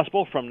is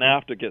possible, from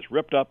NAFTA gets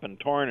ripped up and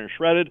torn and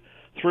shredded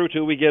through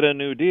to we get a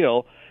new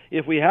deal.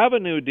 If we have a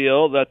new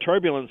deal, the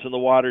turbulence in the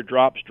water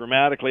drops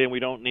dramatically and we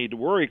don't need to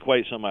worry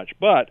quite so much.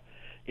 But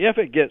if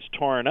it gets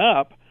torn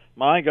up,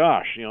 my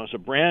gosh, it's a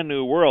brand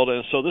new world.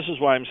 And so this is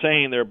why I'm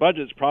saying their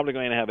budget's probably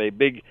going to have a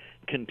big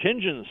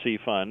contingency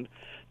fund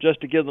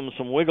just to give them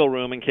some wiggle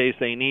room in case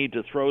they need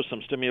to throw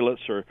some stimulus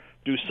or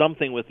do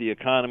something with the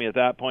economy at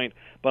that point.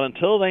 But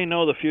until they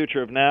know the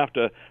future of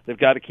NAFTA, they've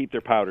got to keep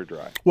their powder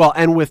dry. Well,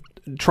 and with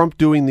Trump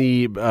doing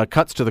the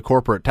cuts to the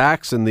corporate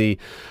tax and the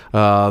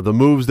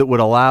moves that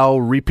would allow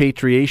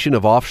repatriation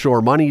of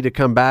offshore money to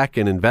come back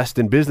and invest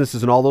in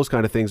businesses and all those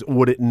kind of things,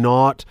 would it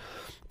not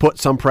put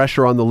some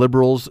pressure on the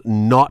Liberals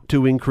not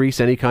to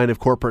increase any kind of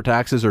corporate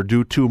taxes or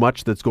do too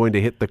much that's going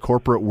to hit the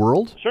corporate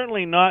world?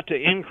 Certainly not to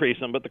increase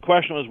them, but the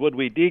question was, would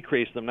we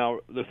decrease them? Now,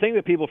 the thing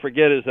that people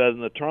forget is that in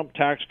the Trump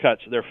tax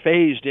cuts, they're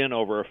phased in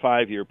over a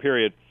 5-year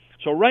period.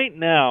 So right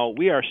now,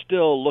 we are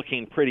still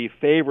looking pretty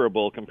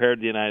favorable compared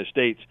to the United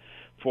States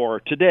for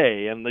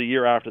today and the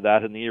year after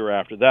that and the year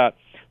after that.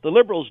 The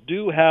Liberals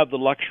do have the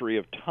luxury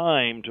of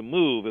time to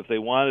move if they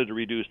wanted to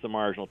reduce the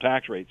marginal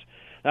tax rates.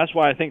 That's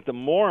why I think the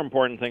more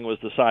important thing was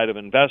the side of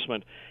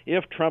investment.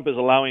 If Trump is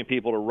allowing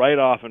people to write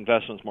off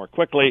investments more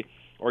quickly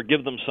or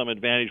give them some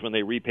advantage when they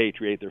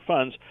repatriate their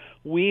funds,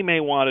 we may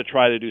want to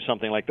try to do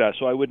something like that.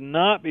 So I would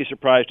not be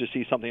surprised to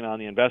see something on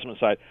the investment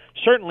side.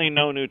 Certainly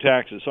no new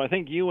taxes. So I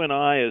think you and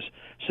I, as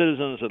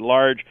citizens at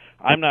large,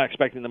 I'm not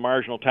expecting the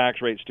marginal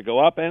tax rates to go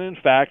up. And in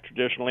fact,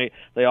 traditionally,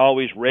 they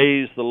always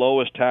raise the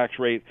lowest tax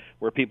rate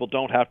where people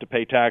don't have to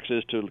pay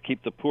taxes to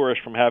keep the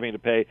poorest from having to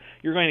pay.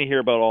 You're going to hear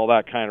about all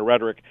that kind of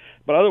rhetoric.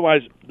 But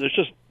otherwise, there's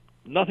just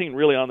nothing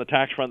really on the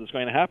tax front that's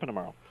going to happen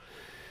tomorrow.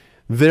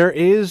 There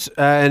is,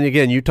 and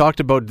again, you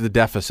talked about the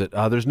deficit.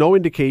 There's no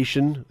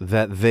indication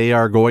that they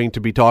are going to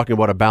be talking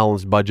about a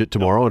balanced budget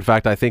tomorrow. In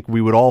fact, I think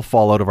we would all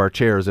fall out of our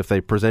chairs if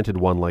they presented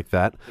one like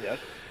that. Yes.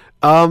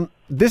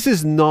 This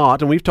is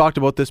not, and we've talked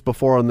about this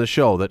before on the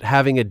show, that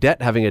having a debt,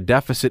 having a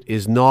deficit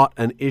is not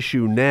an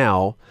issue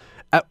now.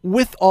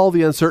 With all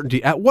the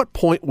uncertainty, at what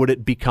point would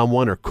it become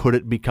one, or could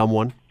it become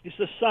one? It's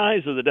the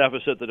size of the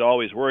deficit that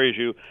always worries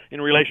you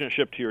in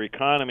relationship to your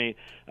economy,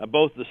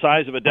 both the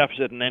size of a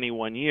deficit in any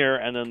one year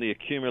and then the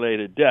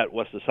accumulated debt.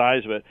 What's the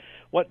size of it?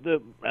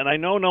 And I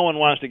know no one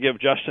wants to give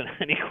Justin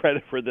any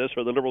credit for this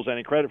or the Liberals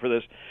any credit for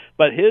this,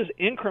 but his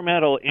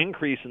incremental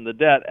increase in the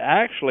debt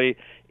actually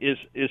is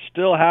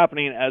still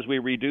happening as we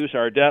reduce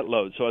our debt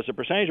load. So as a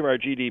percentage of our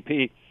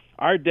GDP,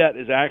 our debt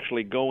is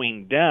actually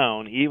going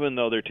down even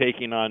though they're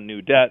taking on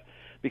new debt.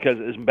 Because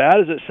as bad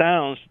as it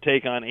sounds to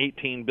take on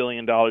 $18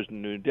 billion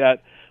in new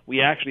debt,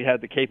 we actually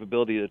had the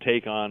capability to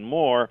take on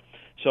more.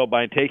 So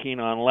by taking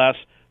on less,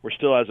 we're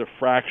still, as a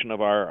fraction of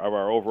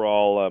our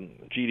overall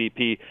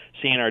GDP,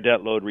 seeing our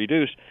debt load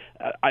reduced.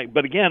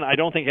 But again, I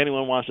don't think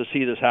anyone wants to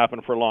see this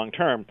happen for long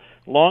term.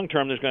 Long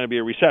term, there's going to be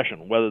a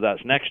recession, whether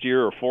that's next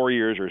year or 4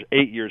 years or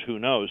 8 years, who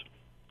knows.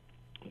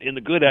 In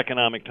the good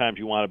economic times,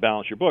 you want to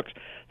balance your books.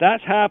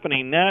 That's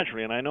happening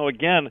naturally, and I know,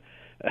 again,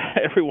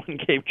 everyone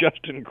gave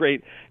Justin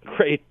great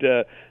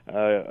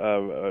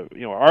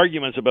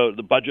arguments about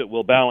the budget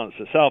will balance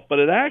itself, but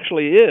it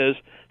actually is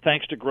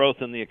thanks to growth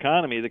in the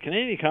economy. The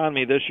Canadian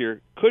economy this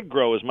year could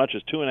grow as much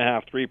as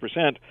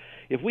 2.5–3%.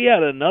 If we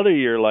had another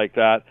year like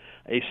that,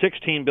 a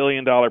 $16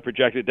 billion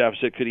projected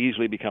deficit could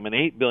easily become an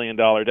 $8 billion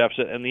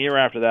deficit, and the year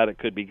after that it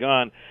could be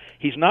gone.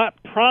 He's not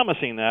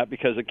promising that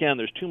because, again,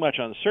 there's too much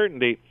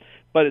uncertainty.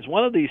 But it's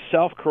one of these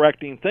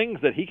self-correcting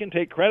things that he can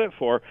take credit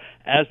for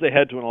as they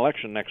head to an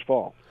election next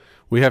fall.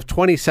 We have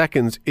 20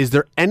 seconds. Is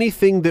there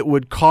anything that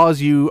would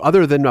cause you,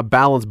 other than a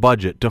balanced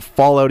budget, to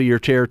fall out of your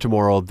chair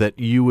tomorrow that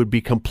you would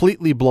be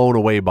completely blown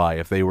away by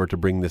if they were to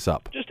bring this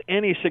up? Just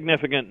any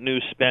significant new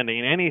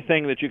spending,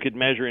 anything that you could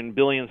measure in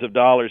billions of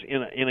dollars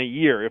in a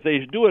year. If they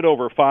do it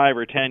over 5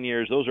 or 10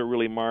 years, those are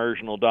really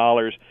marginal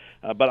dollars.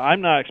 But I'm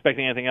not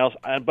expecting anything else.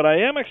 But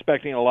I am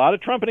expecting a lot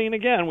of trumpeting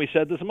again. We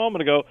said this a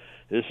moment ago.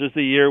 This is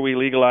the year we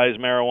legalize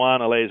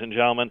marijuana, ladies and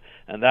gentlemen,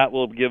 and that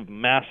will give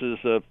masses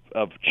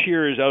of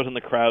cheers out in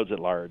the crowds at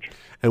large.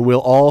 And we'll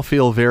all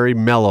feel very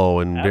mellow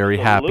and very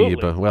happy.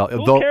 But,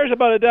 who cares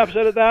about a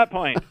deficit at that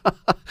point?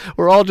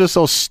 We're all just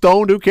so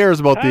stoned. Who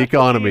cares about the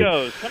economy?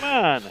 Come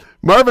on.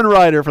 Marvin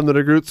Ryder from the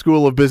DeGroote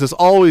School of Business.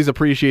 Always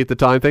appreciate the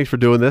time. Thanks for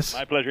doing this.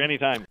 My pleasure.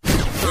 Anytime.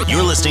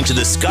 You're listening to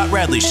The Scott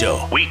Radley Show,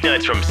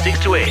 weeknights from 6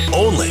 to 8,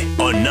 only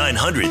on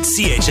 900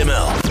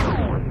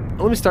 CHML.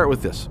 Let me start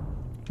with this.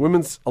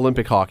 Women's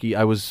Olympic hockey.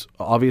 I was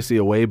obviously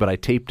away, but I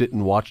taped it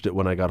and watched it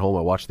when I got home.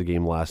 I watched the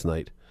game last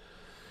night.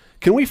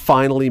 Can we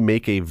finally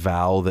make a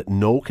vow that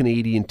no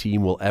Canadian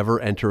team will ever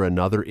enter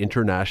another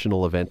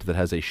international event that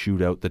has a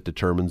shootout that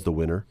determines the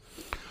winner?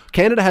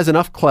 Canada has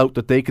enough clout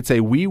that they could say,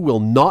 we will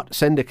not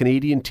send a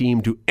Canadian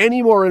team to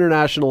any more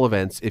international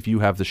events if you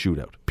have the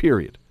shootout,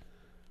 period.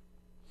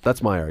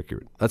 That's my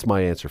argument. That's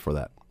my answer for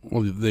that.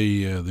 Well,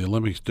 the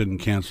Olympics didn't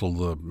cancel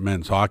the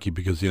men's hockey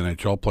because the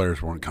NHL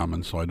players weren't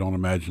coming, so I don't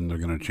imagine they're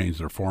going to change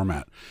their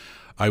format.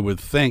 I would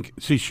think.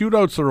 See,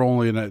 shootouts are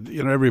only,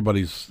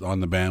 everybody's on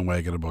the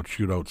bandwagon about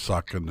shootouts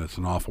suck and it's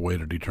an awful way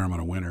to determine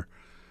a winner.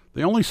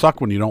 They only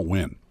suck when you don't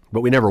win.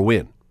 But we never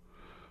win.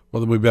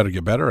 Well, then we better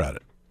get better at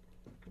it.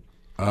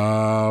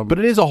 But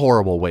it is a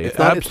horrible way. It's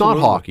not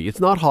hockey. It's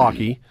not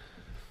hockey.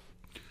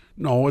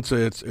 No, it's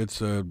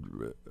a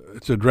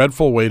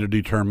dreadful way to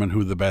determine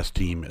who the best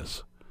team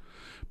is,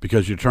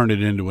 because you turn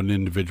it into an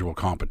individual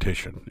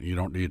competition.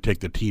 You take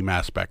the team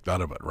aspect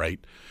out of it, right?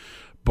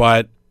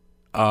 But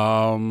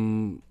I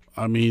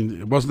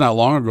mean, it wasn't that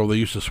long ago they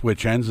used to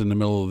switch ends in the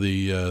middle of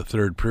the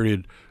third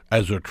period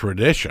as a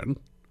tradition,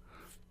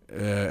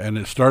 and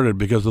it started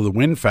because of the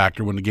win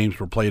factor when the games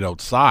were played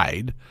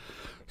outside.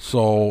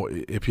 So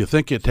if you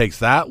think it takes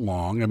that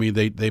long, I mean,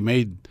 they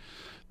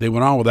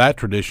went on with that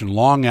tradition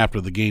long after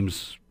the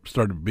games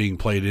started being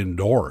played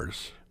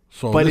indoors.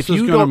 So this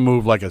is going to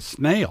move like a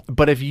snail.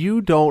 But if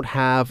you don't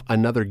have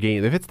another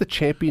game, if it's the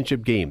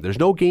championship game, there's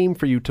no game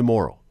for you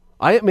tomorrow.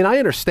 I mean, I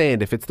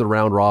understand if it's the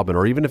round robin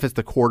or even if it's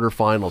the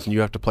quarterfinals and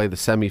you have to play the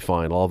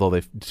semifinal, although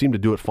they seem to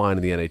do it fine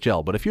in the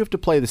NHL. But if you have to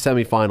play the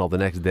semifinal the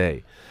next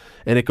day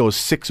and it goes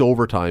 6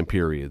 overtime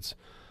periods,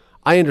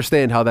 I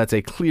understand how that's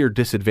a clear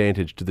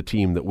disadvantage to the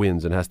team that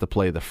wins and has to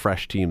play the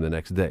fresh team the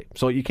next day.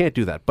 So you can't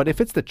do that. But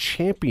if it's the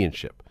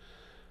championship,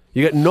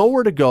 you got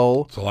nowhere to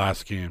go. It's the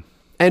last game.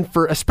 And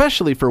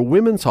especially for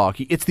women's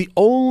hockey, it's the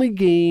only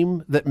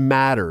game that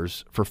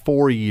matters for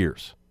 4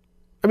 years.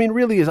 I mean,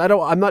 really,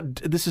 I'm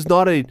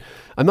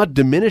not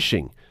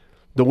diminishing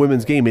the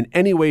women's game in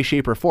any way,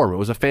 shape, or form. It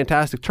was a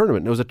fantastic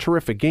tournament and it was a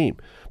terrific game.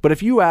 But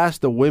if you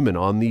ask the women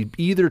on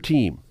either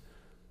team,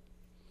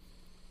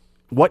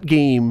 what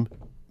game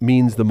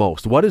means the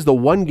most? What is the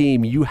one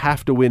game you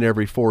have to win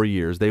every 4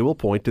 years? They will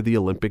point to the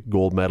Olympic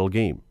gold medal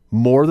game.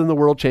 More than the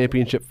World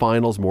Championship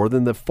finals, more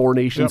than the Four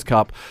Nations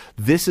Cup.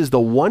 This is the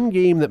one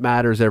game that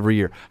matters every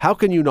year. How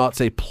can you not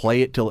say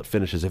play it till it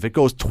finishes? If it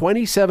goes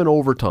 27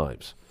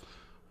 overtimes,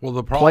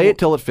 play it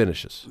till it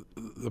finishes.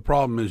 The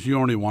problem is you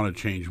only want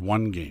to change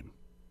one game.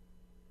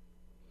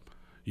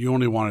 You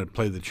only want to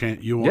play the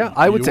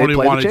I would say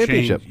play the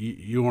championship.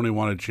 You only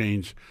want to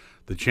change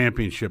the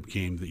championship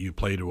game that you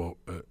play to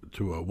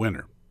a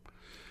winner.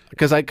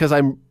 Because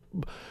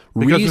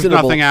there's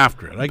nothing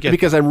after it. I get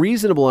because I'm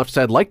reasonable enough to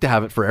say I'd like to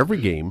have it for every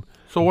game.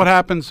 So what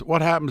happens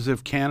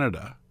if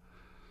Canada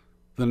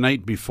the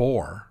night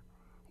before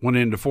went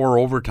into 4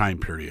 overtime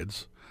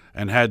periods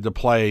and had to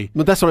play?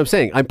 But that's what I'm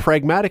saying. I'm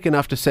pragmatic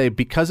enough to say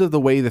because of the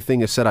way the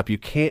thing is set up, you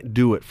can't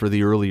do it for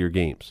the earlier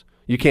games.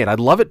 You can't. I'd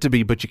love it to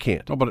be, but you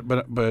can't. No,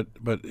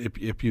 but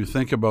if you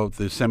think about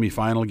the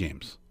semifinal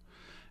games,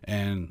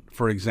 and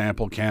for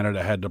example,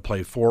 Canada had to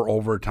play 4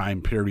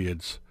 overtime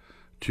periods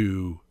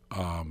to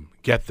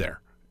get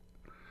there.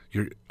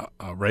 You're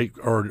right,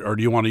 or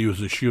do you want to use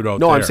a shootout?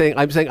 No, there?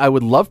 I'm saying I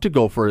would love to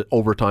go for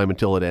overtime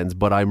until it ends,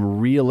 but I'm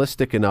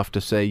realistic enough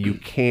to say you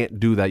can't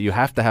do that. You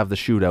have to have the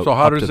shootout. So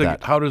how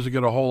does it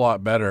get a whole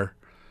lot better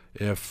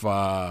if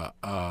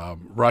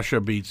Russia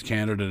beats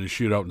Canada in a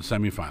shootout in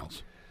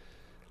semifinals?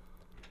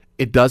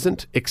 It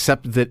doesn't,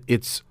 except that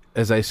it's,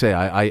 as I say,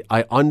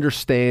 I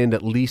understand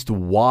at least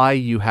why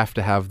you have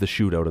to have the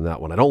shootout in that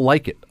one. I don't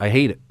like it. I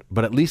hate it.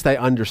 But at least I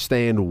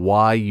understand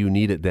why you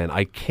need it then.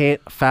 I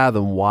can't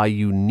fathom why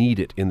you need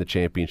it in the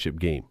championship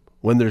game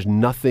when there's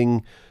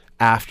nothing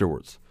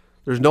afterwards.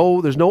 There's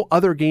no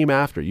other game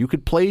after. You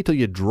could play till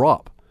you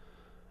drop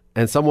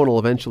and someone will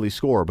eventually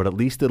score, but at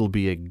least it'll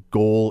be a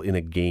goal in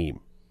a game.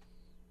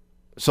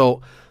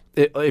 So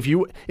if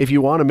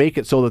you want to make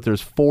it so that there's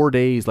 4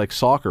 days like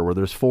soccer where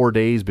there's 4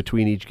 days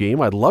between each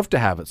game, I'd love to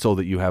have it so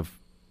that you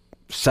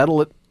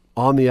settle it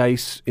on the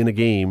ice in a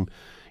game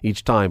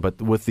each time,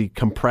 but with the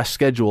compressed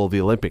schedule of the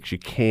Olympics, you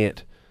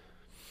can't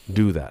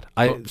do that.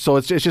 So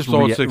it's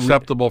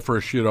acceptable for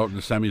a shootout in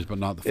the semis, but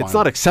not the final. It's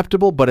not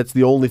acceptable, but it's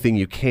the only thing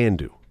you can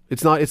do.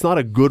 It's not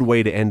a good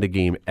way to end a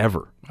game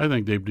ever. I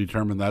think they've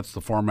determined that's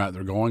the format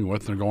they're going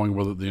with. They're going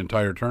with it the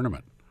entire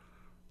tournament.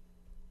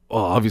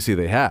 Well, obviously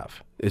they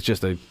have. It's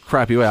just a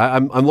crappy way.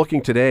 I'm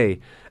looking today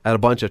at a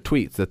bunch of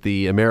tweets that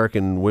the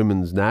American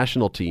women's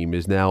national team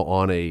is now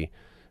on a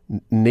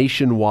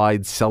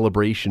nationwide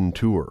celebration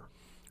tour.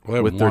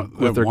 With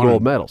their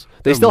gold medals.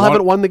 They still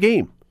haven't won the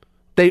game.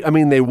 They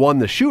won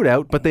the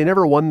shootout, but they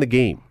never won the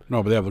game.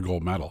 No, but they have the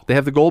gold medal. They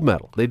have the gold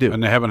medal. They do.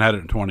 And they haven't had it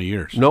in 20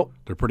 years. Nope.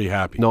 They're pretty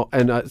happy. No,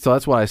 and so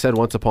that's why I said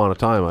once upon a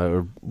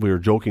time, we were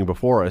joking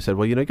before, I said,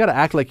 well, you got to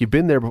act like you've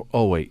been there.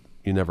 Oh, wait,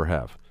 you never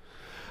have.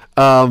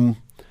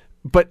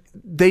 But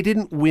they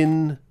didn't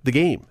win the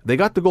game. They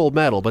got the gold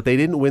medal, but they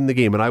didn't win the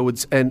game. And I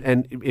would,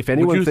 and if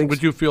anyone thinks,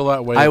 would you feel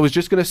that way? I was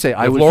just going to say,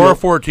 if Laura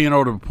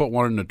Fortino to put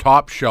one in the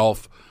top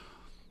shelf.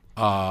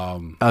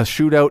 A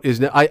shootout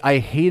is. I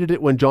hated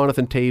it when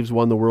Jonathan Toews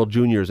won the World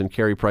Juniors and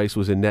Carey Price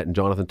was in net, and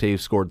Jonathan Toews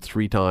scored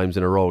 3 times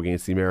in a row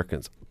against the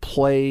Americans.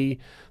 Play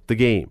the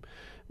game.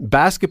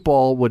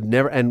 Basketball would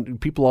never, and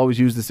people always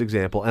use this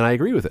example, and I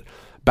agree with it.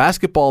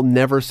 Basketball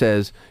never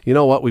says, you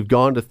know what, we've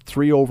gone to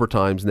 3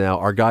 overtimes now,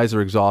 our guys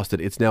are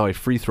exhausted, it's now a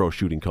free throw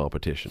shooting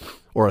competition,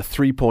 or a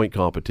 3-point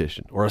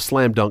competition, or a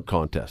slam dunk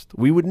contest.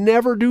 We would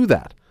never do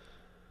that.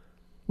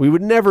 We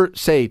would never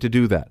say to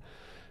do that.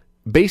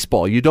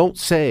 Baseball, you don't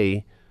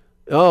say,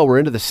 oh, we're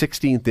into the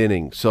 16th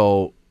inning,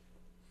 so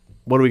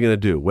what are we going to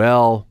do?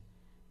 Well,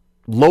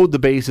 load the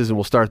bases and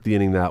we'll start the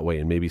inning that way,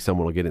 and maybe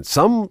someone will get in.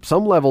 Some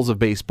levels of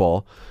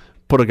baseball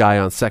put a guy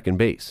on second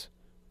base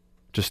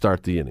to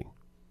start the inning.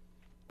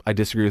 I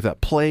disagree with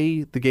that.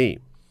 Play the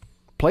game.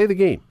 Play the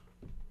game.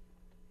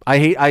 As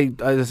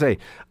I say,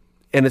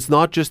 and it's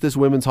not just this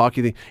women's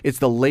hockey thing. It's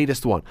the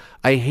latest one.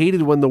 I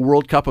hated when the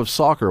World Cup of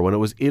Soccer, when it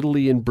was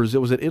Italy and Brazil.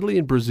 Was it Italy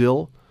and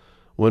Brazil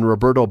when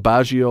Roberto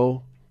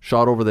Baggio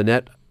shot over the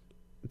net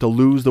to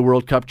lose the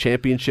World Cup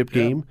championship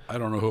game? I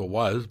don't know who it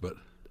was, but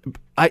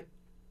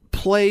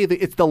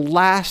it's the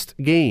last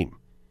game.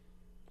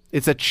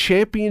 It's a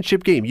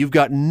championship game. You've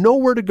got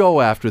nowhere to go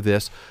after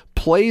this.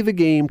 Play the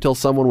game till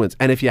someone wins.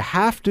 And if you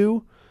have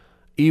to,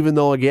 even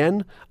though,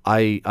 again,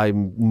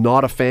 I'm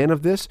not a fan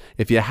of this,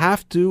 if you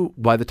have to,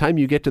 by the time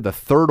you get to the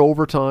 3rd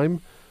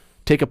overtime,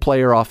 take a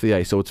player off the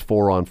ice so it's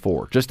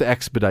 4-on-4, just to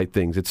expedite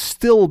things. It's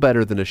still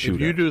better than a shootout.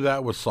 If you do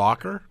that with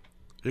soccer,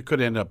 it could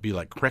end up be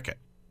like cricket.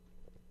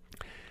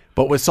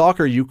 But with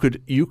soccer, you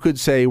could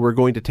say we're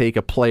going to take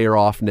a player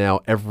off now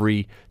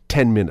every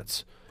 10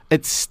 minutes.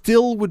 It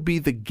still would be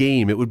the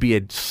game. It would be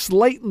a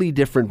slightly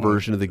different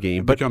version of the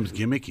game. But it becomes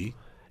gimmicky.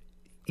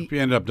 If you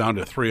end up down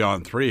to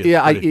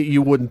 3-on-3.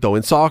 You wouldn't, though.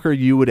 In soccer,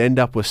 you would end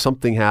up with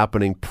something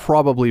happening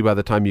probably by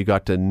the time you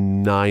got to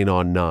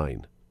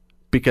 9-on-9.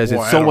 Because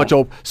it's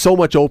so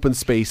much open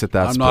space at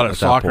that point. I'm not a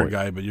soccer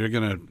guy, but you're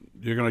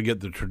gonna get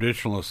the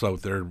traditionalists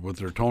out there with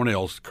their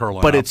toenails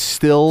curling. But it's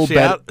still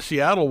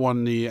Seattle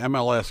won the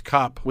MLS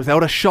Cup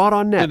without a shot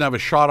on net. Didn't have a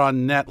shot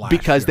on net last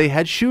because year. they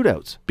had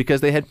shootouts.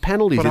 Because they had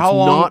penalties. It's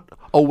not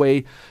a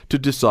way to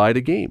decide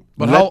a game.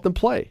 But let them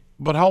play.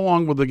 But how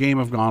long would the game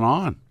have gone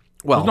on?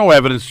 Well, there's no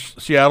evidence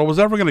Seattle was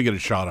ever going to get a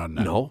shot on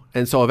net. No,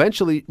 and so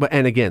eventually,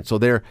 and again, so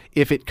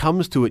if it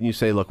comes to it, and you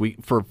say, look,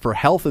 for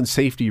health and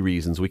safety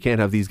reasons, we can't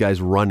have these guys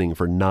running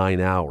for 9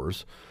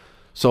 hours.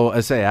 So,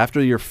 as I say,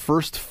 after your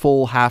first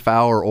full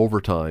half-hour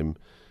overtime,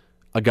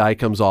 a guy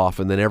comes off,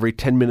 and then every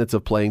 10 minutes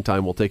of playing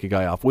time, we'll take a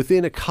guy off.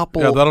 Within a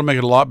couple... Yeah, that'll make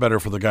it a lot better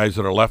for the guys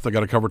that are left. They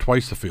got to cover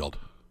twice the field.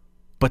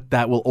 But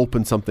that will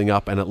open something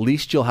up, and at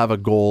least you'll have a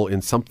goal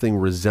in something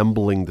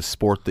resembling the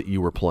sport that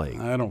you were playing.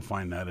 I don't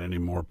find that any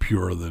more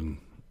pure than...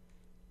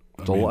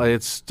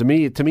 It's to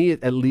me,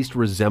 it at least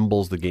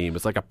resembles the game.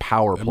 It's like a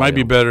power play. It might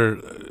be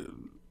better.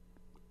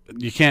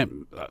 You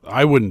can't...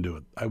 I wouldn't do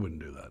it. I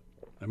wouldn't do that.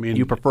 I mean...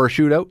 You prefer a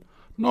shootout?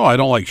 No, I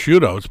don't like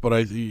shootouts,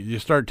 but you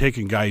start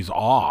taking guys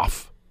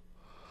off,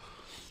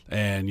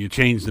 and you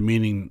change the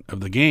meaning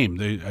of the game.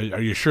 Are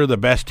you sure the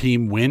best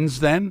team wins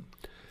then?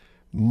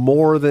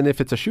 More than if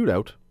it's a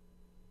shootout.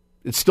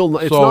 It's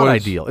not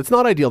ideal. It's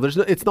not ideal.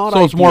 It's not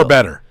ideal. It's more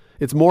better.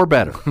 It's more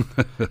better.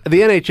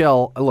 The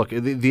NHL, look,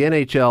 the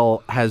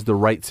NHL has the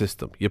right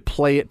system. You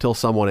play it till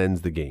someone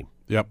ends the game.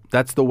 Yep.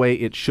 That's the way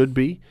it should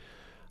be.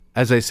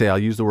 As I say, I'll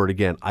use the word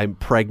again. I'm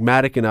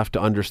pragmatic enough to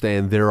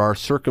understand there are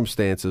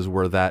circumstances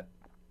where that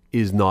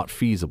is not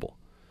feasible.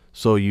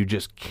 So you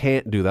just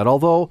can't do that.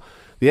 Although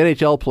the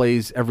NHL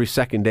plays every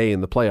second day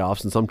in the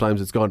playoffs, and sometimes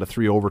it's gone to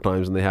 3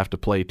 overtimes and they have to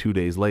play 2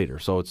 days later.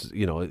 So it's,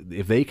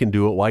 if they can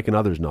do it, why can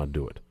others not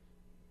do it?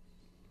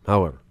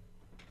 However,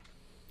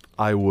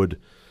 I would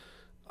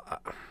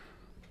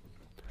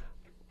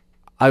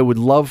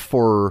love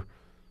for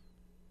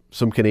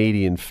some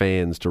Canadian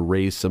fans to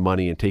raise some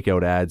money and take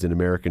out ads in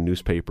American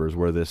newspapers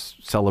where this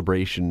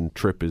celebration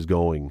trip is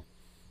going,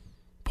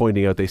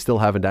 pointing out they still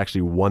haven't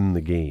actually won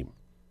the game.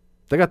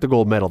 They got the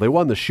gold medal. They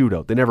won the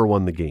shootout. They never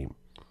won the game.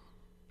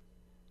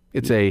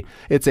 It's a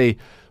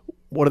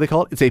what do they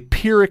call it? It's a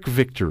Pyrrhic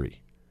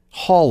victory.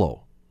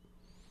 Hollow.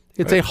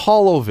 It's a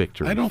hollow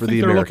victory. I don't for think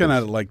the they're Americans. looking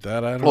at it like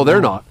that. I don't Well,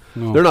 they're know. not.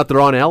 No. They're not.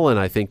 They're on Ellen,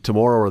 I think,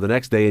 tomorrow or the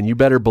next day, and you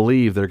better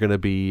believe they're going to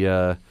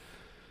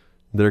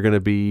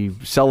be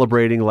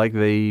celebrating like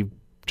they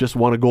just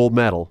won a gold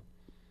medal.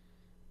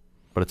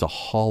 But it's a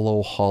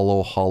hollow,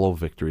 hollow, hollow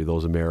victory,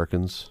 those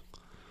Americans.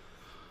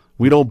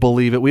 We don't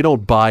believe it. We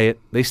don't buy it.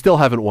 They still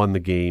haven't won the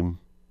game.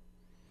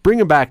 Bring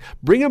them back.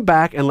 Bring them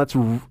back, and let's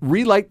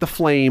relight the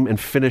flame and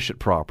finish it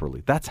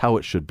properly. That's how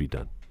it should be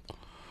done.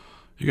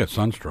 You got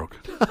sunstroke.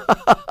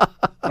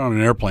 Been on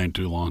an airplane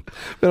too long.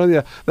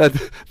 Yeah,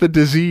 the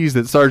disease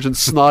that Sergeant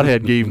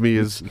Snothead gave me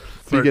is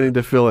beginning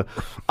to fill it.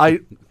 I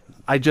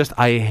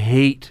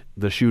hate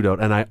the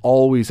shootout, and I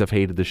always have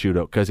hated the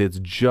shootout because it's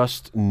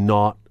just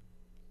not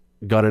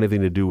got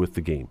anything to do with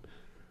the game.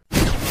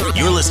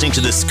 You're listening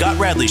to The Scott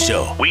Radley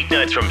Show,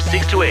 weeknights from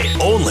 6 to 8,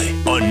 only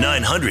on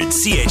 900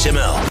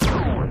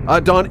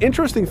 CHML. Don,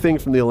 interesting thing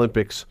from the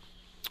Olympics,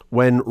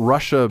 when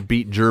Russia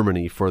beat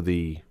Germany for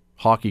the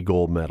hockey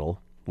gold medal,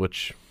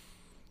 which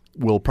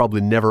we'll probably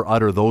never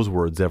utter those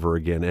words ever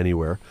again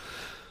anywhere.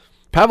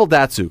 Pavel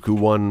Datsyuk, who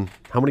won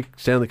how many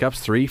Stanley Cups?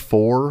 3,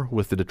 4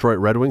 with the Detroit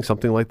Red Wings,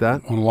 something like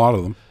that. Won a lot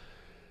of them.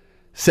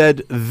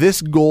 Said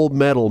this gold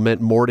medal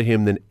meant more to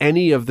him than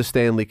any of the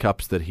Stanley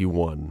Cups that he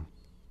won.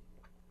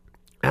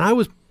 And I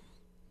was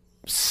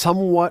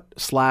somewhat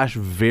 /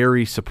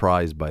 very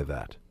surprised by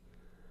that.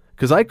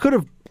 Because I could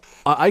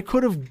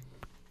have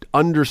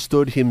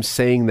understood him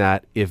saying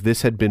that if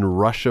this had been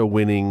Russia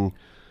winning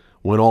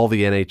when all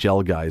the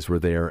NHL guys were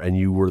there and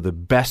you were the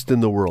best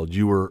in the world.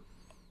 You were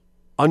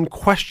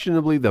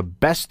unquestionably the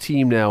best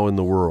team now in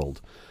the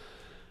world.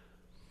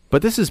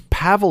 But this is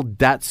Pavel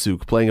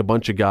Datsyuk playing a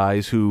bunch of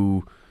guys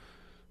who,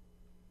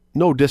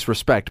 no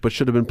disrespect, but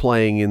should have been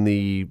playing in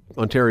the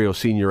Ontario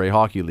Senior A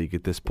Hockey League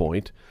at this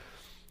point.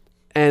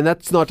 And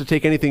that's not to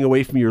take anything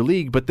away from your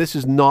league, but this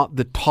is not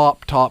the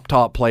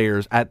top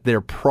players at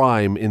their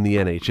prime in the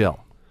NHL.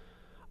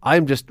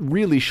 I'm just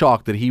really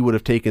shocked that he would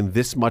have taken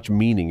this much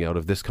meaning out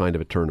of this kind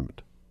of a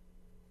tournament.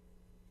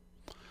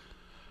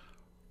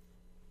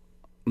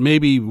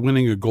 Maybe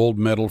winning a gold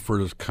medal for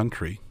his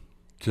country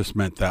just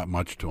meant that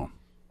much to him.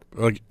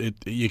 Like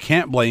you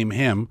can't blame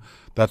him.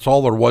 That's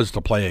all there was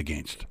to play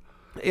against.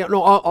 Yeah,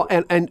 no,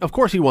 and of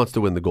course he wants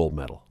to win the gold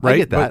medal. Right? I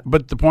get that.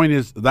 But the point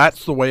is,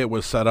 that's the way it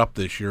was set up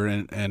this year,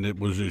 and it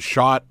was his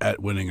shot at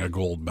winning a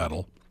gold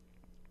medal.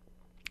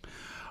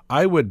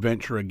 I would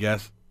venture a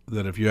guess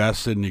that if you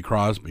ask Sidney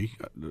Crosby,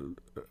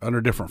 under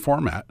a different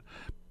format,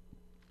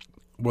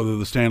 whether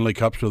the Stanley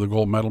Cups or the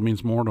gold medal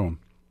means more to him.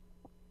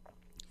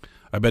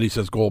 I bet he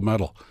says gold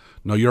medal.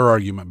 No, your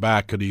argument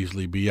back could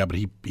easily be, yeah, but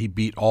he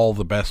beat all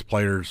the best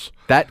players.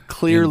 That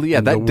clearly,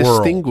 in that the world.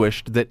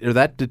 distinguished,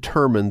 that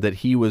determined that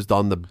he was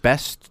on the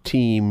best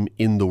team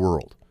in the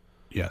world.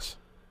 Yes.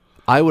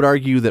 I would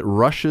argue that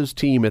Russia's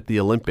team at the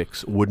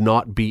Olympics would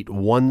not beat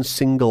one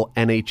single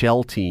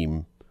NHL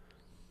team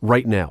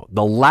right now.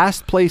 The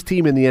last place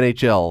team in the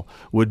NHL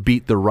would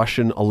beat the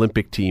Russian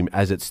Olympic team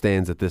as it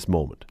stands at this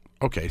moment.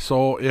 Okay,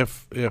 so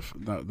if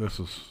no, this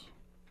is,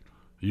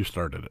 you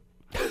started it.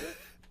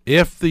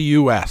 If the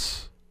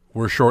U.S.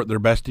 were short their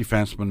best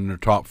defenseman and their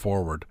top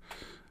forward,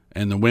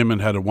 and the women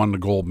had won the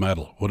gold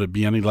medal, would it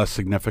be any less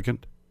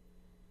significant?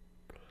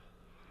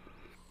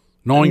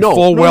 Knowing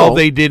full well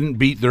they didn't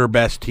beat their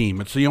best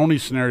team. It's the only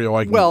scenario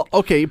I can... Well,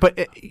 okay, but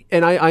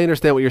and I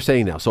understand what you're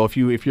saying now. So if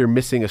you're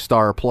missing a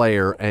star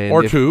player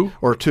and two,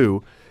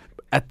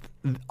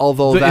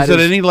 although is it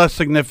any less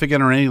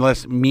significant or any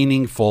less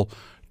meaningful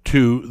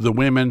to the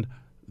women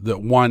that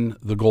won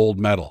the gold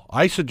medal?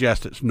 I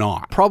suggest it's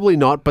not. Probably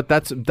not, but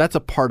that's a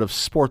part of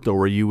sport, though,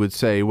 where you would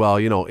say, well,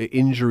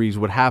 injuries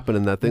would happen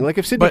in that thing. Like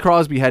if Sidney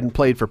Crosby hadn't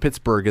played for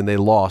Pittsburgh and they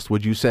lost,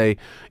 would you say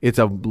it's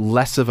a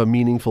less of a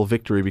meaningful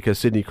victory because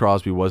Sidney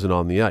Crosby wasn't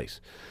on the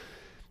ice?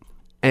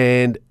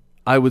 And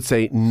I would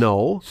say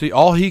no. See,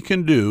 all he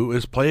can do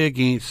is play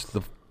against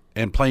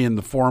and play in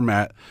the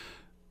format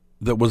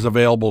that was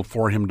available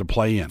for him to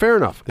play in. Fair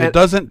enough. It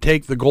doesn't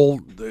take the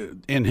gold,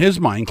 in his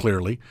mind,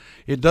 clearly,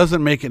 it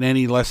doesn't make it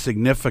any less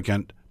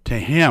significant to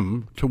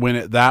him to win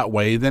it that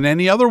way than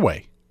any other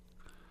way.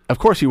 Of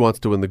course he wants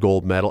to win the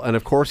gold medal, and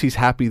of course he's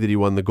happy that he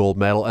won the gold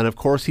medal, and of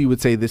course he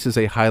would say this is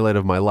a highlight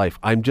of my life.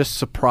 I'm just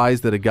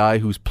surprised that a guy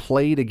who's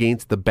played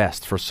against the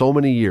best for so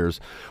many years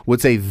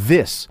would say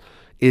this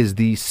is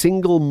the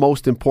single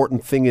most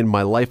important thing in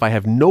my life. I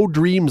have no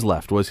dreams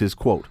left, was his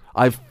quote.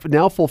 I've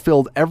now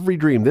fulfilled every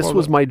dream. This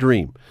was my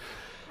dream.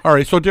 All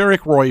right, so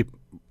Derek Roy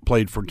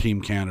played for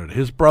Team Canada.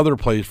 His brother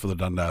plays for the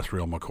Dundas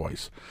Real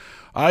McCoys.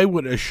 I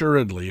would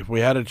assuredly, if we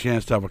had a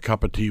chance to have a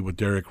cup of tea with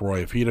Derek Roy,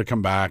 if he'd have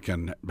come back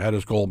and had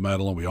his gold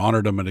medal and we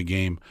honored him in a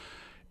game,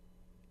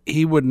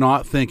 he would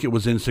not think it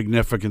was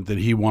insignificant that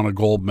he won a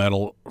gold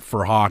medal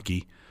for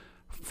hockey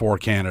for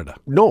Canada.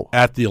 No.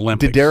 At the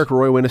Olympics. Did Derek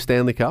Roy win a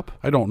Stanley Cup?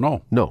 I don't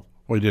know. No.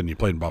 Well, he didn't. He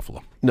played in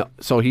Buffalo. No.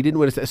 So he didn't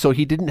win so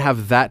he didn't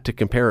have that to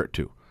compare it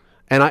to.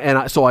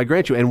 So I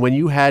grant you. And when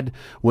you had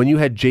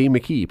Jay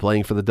McKee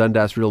playing for the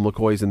Dundas Real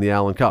McCoys in the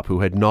Allen Cup,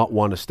 who had not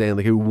won a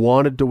Stanley, who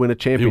wanted to win a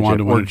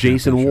championship, or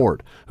Jason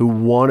Ward, who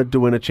wanted to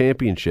win a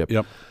championship.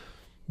 Yep.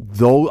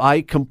 Though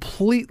I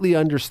completely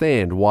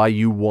understand why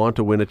you want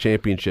to win a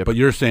championship. But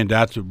you're saying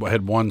Dats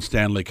had won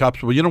Stanley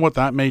Cups. Well, you know what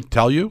that may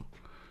tell you?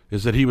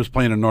 Is that he was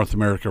playing in North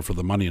America for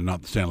the money and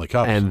not the Stanley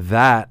Cups. And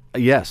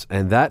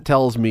that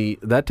tells me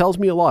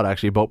a lot,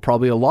 actually, about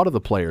probably a lot of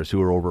the players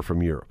who are over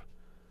from Europe.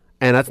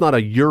 And that's not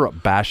a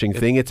Europe bashing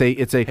thing. It's a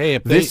hey,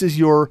 this is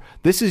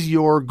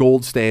your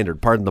gold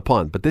standard, pardon the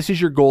pun, but this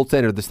is your gold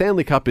standard. The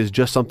Stanley Cup is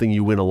just something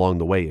you win along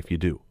the way if you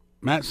do.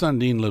 Matt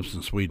Sundin lives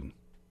in Sweden.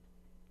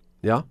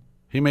 Yeah?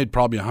 He made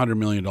probably $100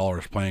 million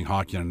playing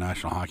hockey in a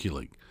National Hockey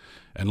League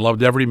and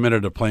loved every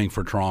minute of playing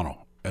for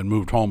Toronto and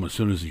moved home as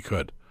soon as he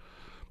could.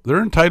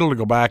 They're entitled to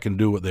go back and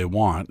do what they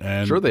want.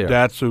 And sure they are.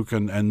 Datsyuk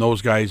and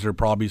those guys are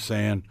probably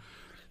saying,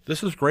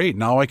 this is great.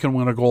 Now I can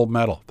win a gold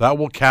medal. That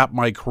will cap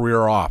my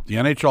career off. The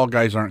NHL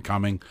guys aren't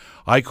coming.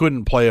 I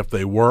couldn't play if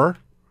they were,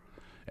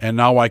 and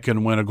now I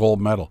can win a gold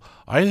medel.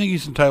 I think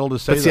he's entitled to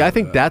say that. But see, I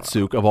think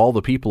Datsyuk, of all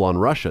the people on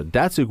Russia,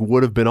 Datsyuk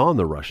would have been on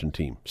the Russian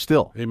team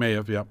still. He may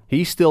have, yep.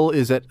 He still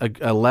is at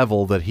a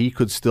level that he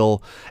could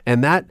still,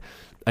 and that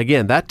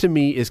again, that to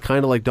me is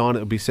kind of like Don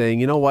would be saying,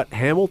 you know what,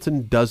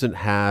 Hamilton doesn't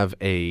have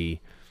a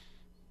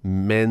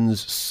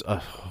men's,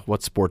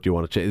 what sport do you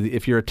want to change?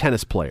 If you're a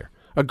tennis player,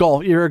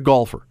 you're a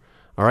golfer,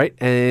 all right?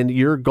 And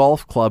your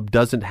golf club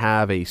doesn't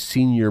have a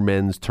senior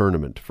men's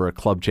tournament for a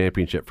club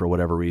championship for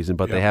whatever reason,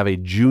 but they have a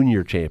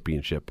junior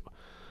championship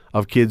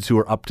of kids who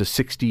are up to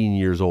 16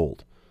 years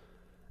old.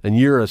 And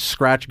you're a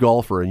scratch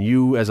golfer, and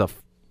you as a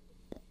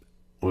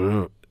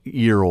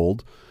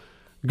year-old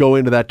go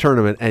into that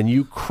tournament and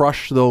you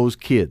crush those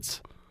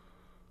kids.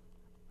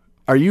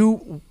 Are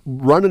you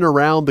running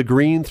around the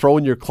green,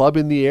 throwing your club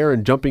in the air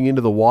and jumping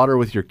into the water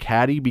with your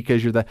caddy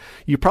because you're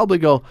you probably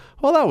go,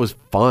 well, that was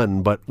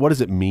fun, but what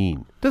does it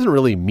mean? It doesn't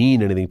really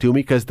mean anything to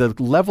me because the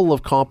level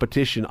of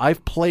competition,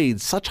 I've played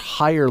such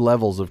higher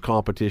levels of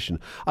competition.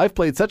 I've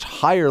played such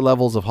higher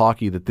levels of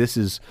hockey that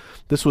this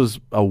was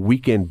a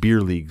weekend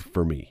beer league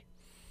for me.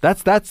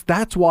 That's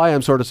why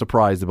I'm sort of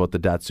surprised about the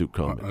Datsuk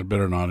comment. I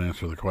better not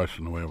answer the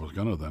question the way I was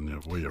going to then,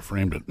 the way you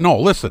framed it. No,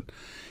 listen,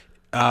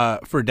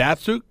 for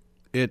Datsuk,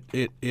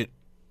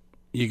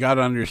 you got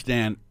to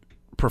understand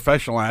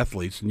professional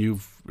athletes, and you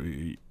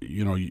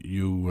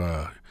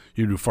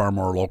do far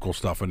more local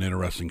stuff and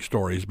interesting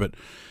stories. But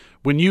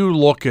when you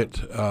look at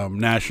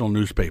national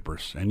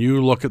newspapers and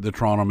you look at the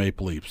Toronto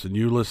Maple Leafs and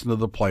you listen to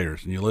the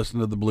players and you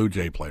listen to the Blue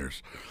Jay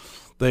players,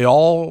 they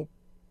all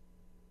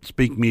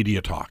speak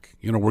media talk.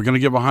 We're going to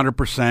give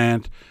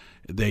 100%.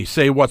 They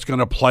say what's going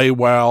to play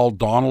well.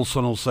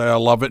 Donaldson will say, I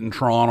love it in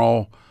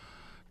Toronto.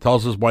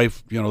 Tells his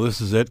wife,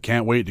 this is it.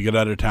 Can't wait to get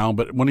out of town.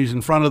 But when he's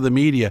in front of the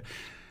media,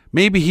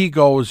 maybe he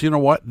goes, you know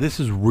what? This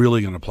is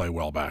really going to play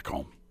well back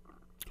home.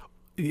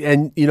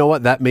 And you know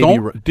what? That may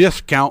Don't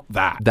discount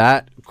that.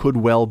 That could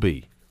well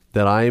be.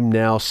 That I'm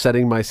now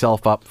setting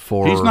myself up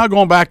for... He's not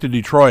going back to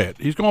Detroit.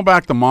 He's going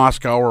back to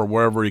Moscow or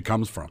wherever he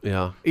comes from.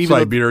 Yeah. Even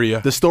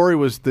Siberia. The story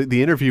was...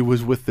 The interview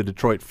was with the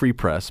Detroit Free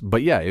Press.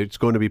 But yeah, it's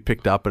going to be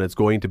picked up and it's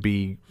going to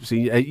be...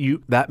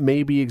 that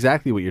may be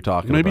exactly what you're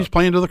talking about. Maybe he's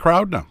playing to the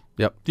crowd now.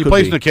 Yep. He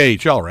plays in the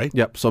KHL, right?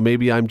 Yep. So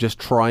maybe I'm just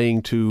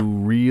trying to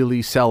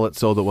really sell it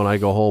so that when I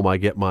go home, I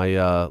get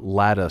my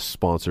Lada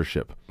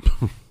sponsorship.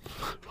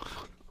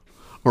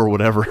 Or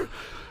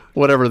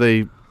whatever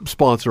they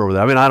sponsor over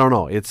there. I mean, I don't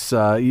know. It's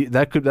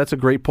that's a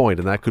great point,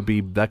 and that could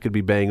be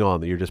bang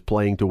on, that you're just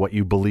playing to what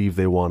you believe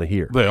they want to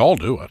hear. They all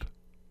do it.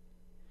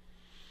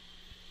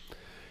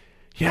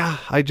 Yeah,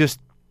 I just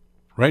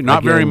right.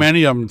 Not very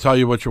many of them tell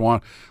you what you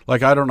want.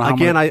 Like, I don't know.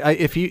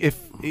 If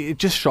it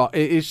just shocked,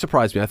 it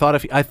surprised me.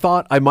 I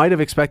thought I might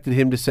have expected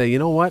him to say, you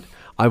know what,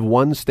 I've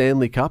won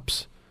Stanley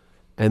Cups,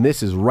 and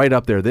this is right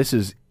up there. This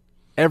is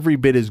every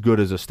bit as good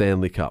as a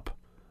Stanley Cup.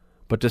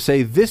 But to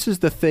say this is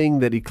the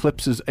thing that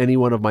eclipses any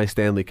one of my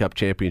Stanley Cup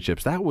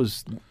championships, that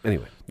was,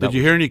 anyway. Did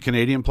you hear any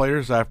Canadian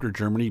players after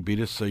Germany beat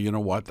us say, you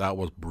know what, that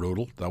was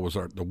brutal. That was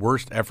the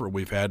worst effort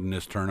we've had in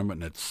this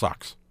tournament, and it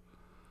sucks.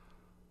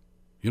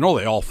 They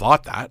all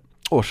thought that.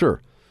 Oh,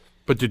 sure.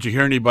 But did you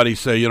hear anybody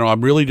say,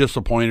 I'm really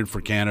disappointed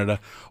for Canada.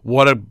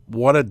 What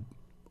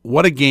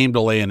a game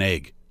to lay an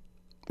egg.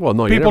 Well,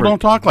 no, people don't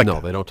talk like that.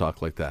 No, they don't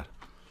talk like that.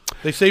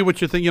 They say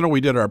what you think.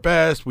 We did our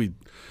best. We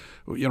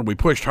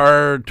pushed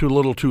hard, too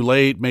little, too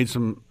late, made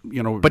some,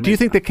 But do you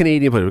think the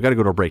Canadian players, we've got to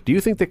go to a break, do you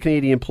think the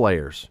Canadian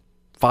players,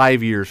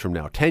 5 years from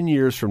now, 10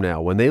 years from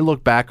now, when they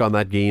look back on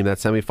that game, that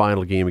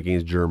semifinal game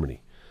against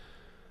Germany,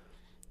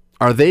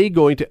 are they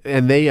going to,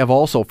 and they have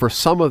also, for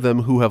some of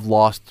them who have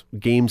lost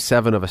Game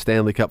 7 of a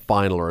Stanley Cup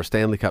final or a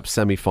Stanley Cup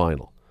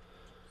semifinal,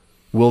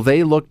 will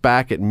they look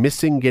back at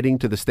missing getting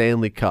to the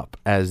Stanley Cup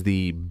as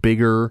the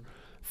bigger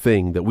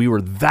thing, that we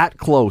were that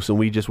close and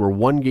we just were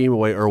one game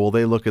away, or will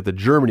they look at the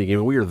Germany game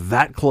and we were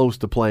that close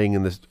to playing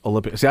in this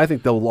Olympic? See, I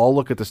think they'll all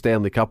look at the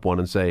Stanley Cup one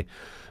and say,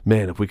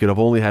 man, if we could have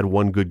only had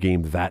one good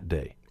game that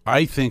day.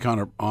 I think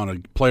on a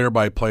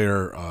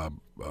player-by-player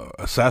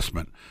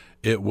assessment,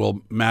 it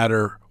will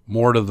matter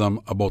more to them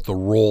about the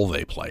role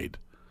they played.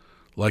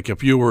 Like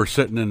if you were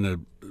sitting in the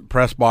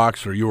press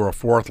box or you were a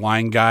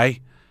fourth-line guy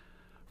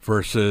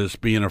versus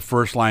being a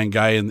first-line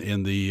guy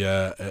in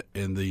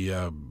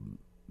the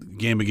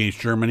game against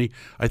Germany,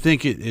 I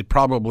think it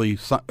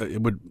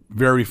would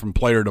vary from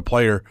player to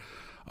player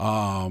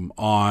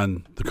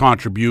on the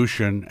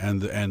contribution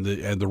and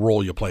the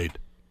role you played.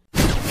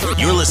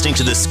 You're listening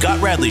to the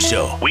Scott Radley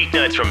Show,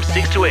 weeknights from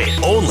 6 to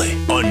 8, only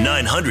on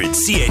 900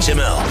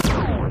 CHML.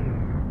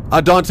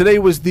 Don, today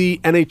was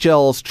the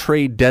NHL's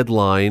trade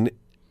deadline,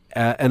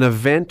 an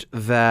event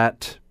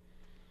that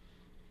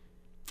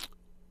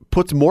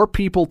puts more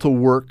people to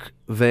work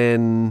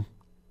than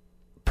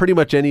pretty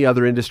much any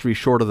other industry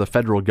short of the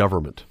federal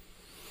government.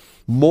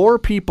 More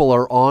people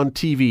are on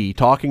TV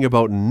talking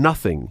about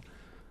nothing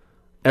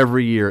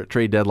every year at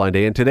trade deadline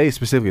day. And today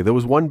specifically, there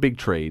was one big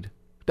trade.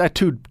 There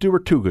were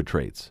two good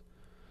trades.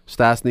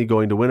 Stastny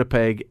going to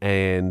Winnipeg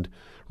and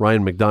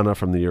Ryan McDonough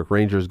from the New York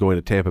Rangers going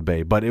to Tampa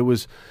Bay. But it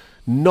was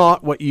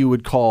not what you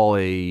would call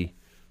a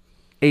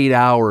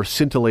 8-hour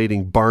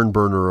scintillating barn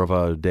burner of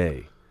a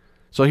day.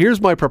 So here's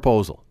my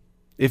proposal.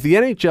 If the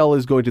NHL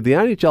is going to, the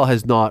NHL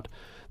has not,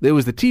 it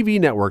was the TV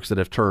networks that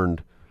have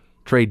turned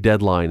trade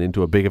deadline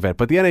into a big event.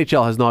 But the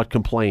NHL has not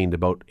complained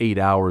about 8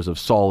 hours of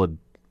solid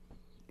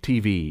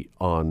TV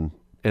on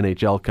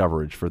NHL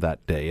coverage for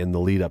that day and the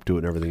lead up to it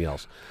and everything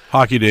else.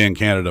 Hockey Day in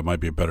Canada might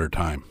be a better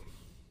time.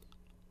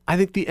 I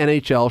think the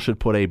NHL should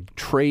put a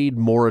trade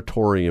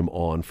moratorium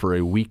on for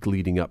a week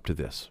leading up to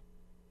this.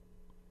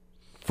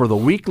 For the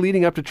week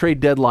leading up to trade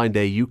deadline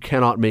day, you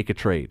cannot make a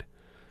trade.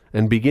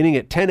 And beginning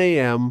at 10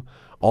 a.m.,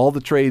 all the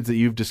trades that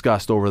you've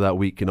discussed over that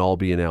week can all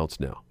be announced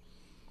now.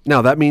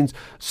 Now, that means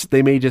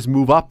they may just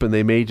move up and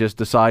they may just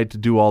decide to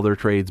do all their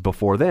trades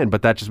before then,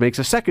 but that just makes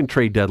a second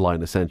trade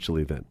deadline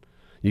essentially then.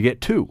 You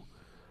get two.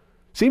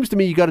 Seems to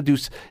me you got to do,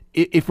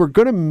 if we're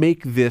going to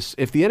make this,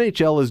 if the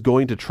NHL is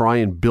going to try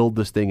and build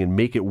this thing and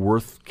make it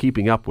worth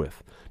keeping up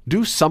with,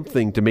 do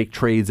something to make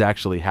trades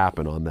actually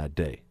happen on that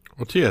day.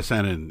 Well,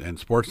 TSN and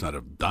Sportsnet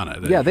have done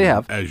it. Yeah, they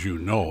have. As you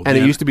know. And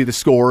it used to be the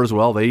score as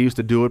well. They used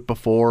to do it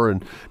before,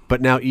 but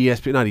now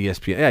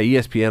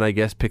ESPN, I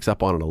guess, picks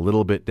up on it a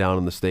little bit down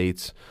in the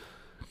States.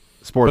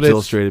 Sports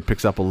Illustrated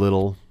picks up a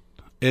little.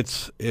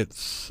 It's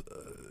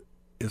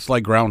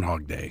like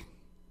Groundhog Day.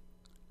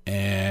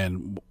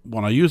 And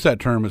when I use that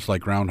term, it's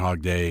like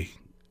Groundhog Day.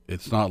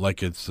 It's not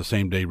like it's the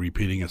same day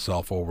repeating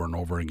itself over and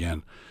over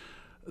again.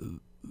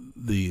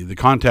 The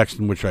context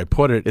in which I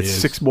put it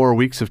is 6 more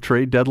weeks of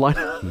trade deadline.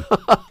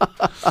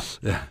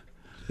 Yeah,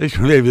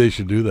 maybe they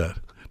should do that.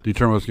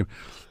 Determine what's going.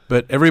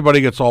 But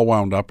everybody gets all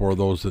wound up, or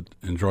those that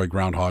enjoy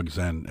groundhogs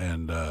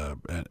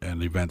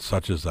and events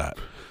such as that.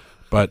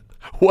 But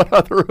what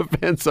other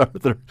events are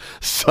there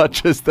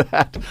such as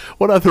that?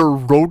 What other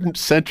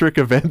rodent-centric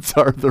events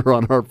are there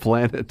on our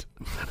planet?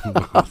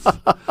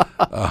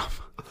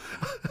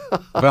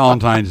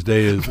 Valentine's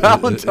Day is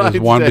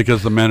one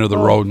because the men are the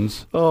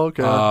rodents. Oh,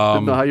 okay. I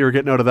didn't know how you were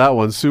getting out of that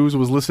one. Suze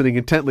was listening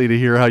intently to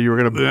hear how you were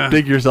going to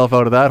dig yourself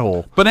out of that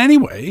hole. But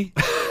anyway,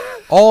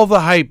 all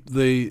the hype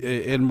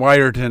in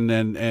Wyerton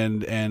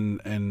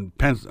and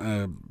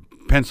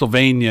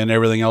Pennsylvania and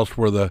everything else,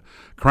 where the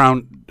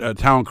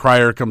town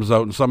crier comes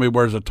out and somebody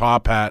wears a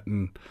top hat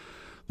and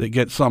they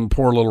get some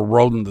poor little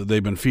rodent that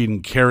they've been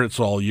feeding carrots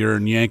all year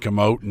and yank him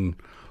out and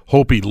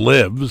hope he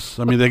lives.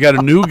 I mean, they got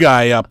a new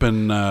guy up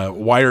in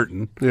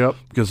Wyerton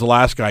because the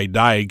last guy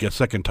died, gets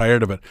sick and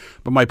tired of it.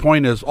 But my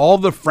point is, all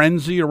the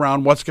frenzy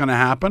around what's going to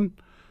happen,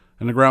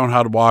 and the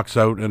groundhog walks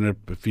out, and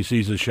if he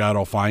sees his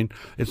shadow, fine.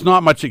 It's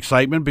not much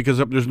excitement because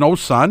if there's no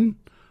sun,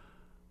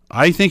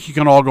 I think you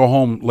can all go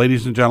home,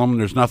 ladies and gentlemen.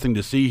 There's nothing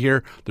to see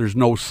here. There's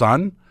no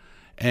sun.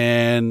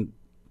 And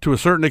to a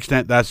certain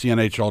extent, that's the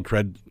NHL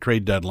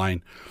trade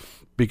deadline,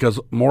 because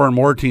more and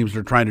more teams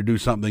are trying to do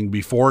something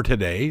before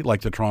today,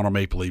 like the Toronto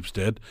Maple Leafs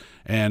did,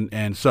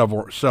 and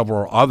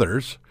several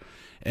others.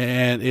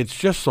 And it's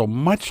just so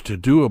much to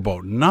do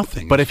about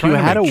nothing. But if you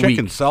had a week,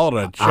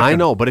 I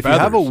know. But if you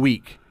have a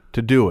week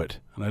to do it,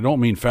 and I don't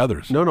mean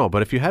feathers. No.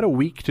 But if you had a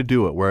week to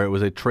do it, where it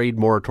was a trade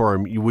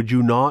moratorium, would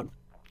you not?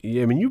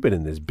 I mean, you've been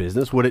in this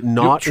business. Would it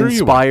not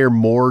inspire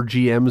more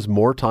GMs,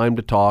 more time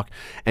to talk?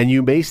 And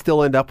you may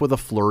still end up with a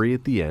flurry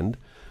at the end,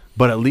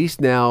 but at least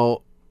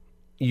now,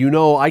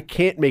 I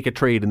can't make a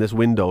trade in this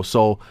window,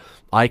 so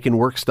I can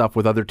work stuff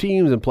with other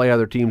teams and play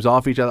other teams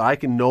off each other. I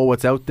can know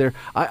what's out there.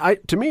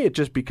 To me, it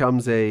just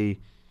becomes a...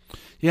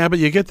 Yeah, but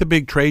you get the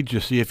big trades, you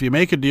see. If you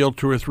make a deal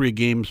 2 or 3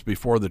 games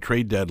before the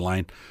trade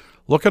deadline,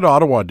 look at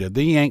Ottawa did.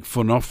 They yanked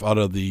Phaneuf out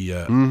of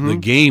the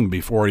game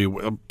before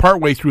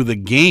partway through the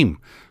game.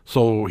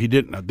 So he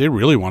didn't. They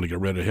really want to get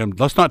rid of him.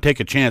 Let's not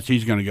take a chance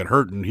he's going to get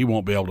hurt and he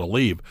won't be able to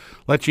leave.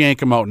 Let's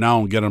yank him out now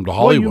and get him to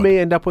Hollywood. Well, you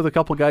may end up with a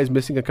couple guys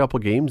missing a couple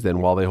games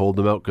then while they hold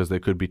them out because they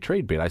could be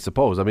trade bait, I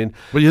suppose. I mean,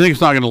 but you think it's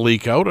not going to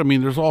leak out? I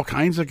mean, there's all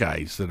kinds of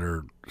guys that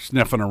are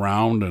sniffing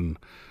around and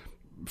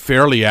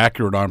fairly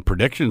accurate on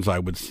predictions. I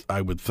would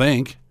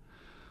think,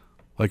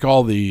 like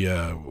all the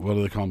what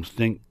do they call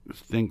them?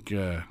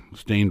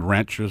 Stained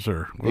wrenches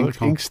or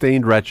ink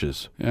stained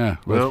wretches. Yeah,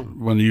 well,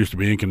 when there used to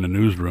be ink in the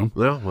newsroom.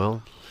 Yeah,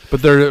 well.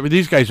 But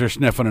these guys are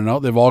sniffing it out.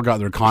 They've all got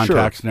their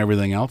contacts and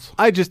everything else.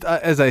 I just,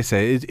 as I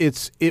say,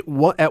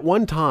 at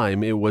one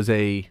time it was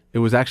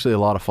actually a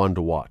lot of fun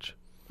to watch.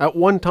 At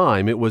one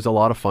time it was a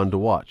lot of fun to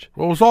watch.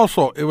 Well,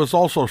 it was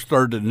also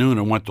started at noon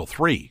and went till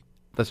 3.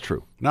 That's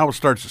true. Now it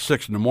starts at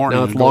 6 in the morning.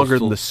 Now it's longer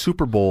than the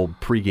Super Bowl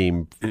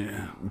pregame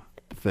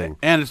thing,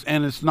 and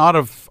it's not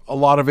of a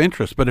lot of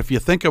interest. But if you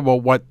think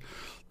about what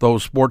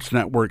those sports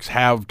networks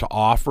have to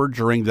offer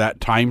during that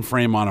time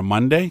frame on a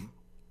Monday,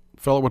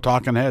 fill it with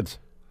talking heads.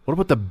 What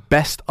about the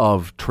best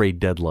of trade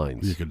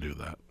deadlines? You could do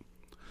that.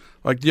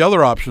 Like the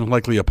other option is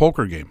likely a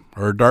poker game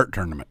or a dart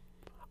tournament.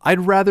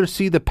 I'd rather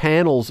see the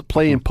panels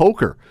playing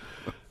poker.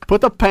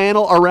 Put the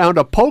panel around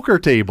a poker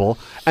table,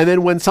 and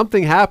then when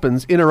something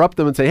happens, interrupt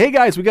them and say, "Hey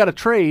guys, we got a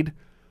trade."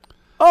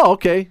 Oh,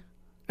 okay.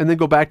 And then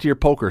go back to your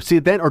poker. See,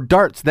 then, or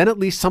darts, then at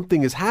least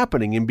something is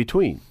happening in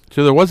between.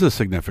 So there was a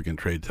significant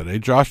trade today.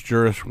 Josh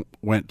Juris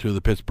went to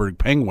the Pittsburgh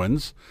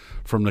Penguins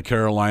from the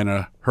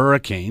Carolina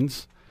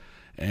Hurricanes.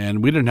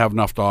 And we didn't have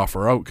enough to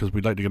offer out because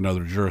we'd like to get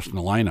another Juris in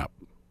the lineup.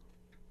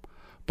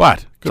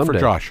 But good for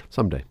Josh.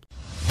 Someday.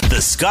 The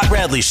Scott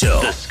Radley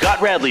Show. The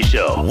Scott Radley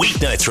Show.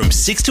 Weeknights from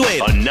 6 to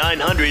 8 on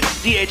 900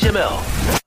 CHML.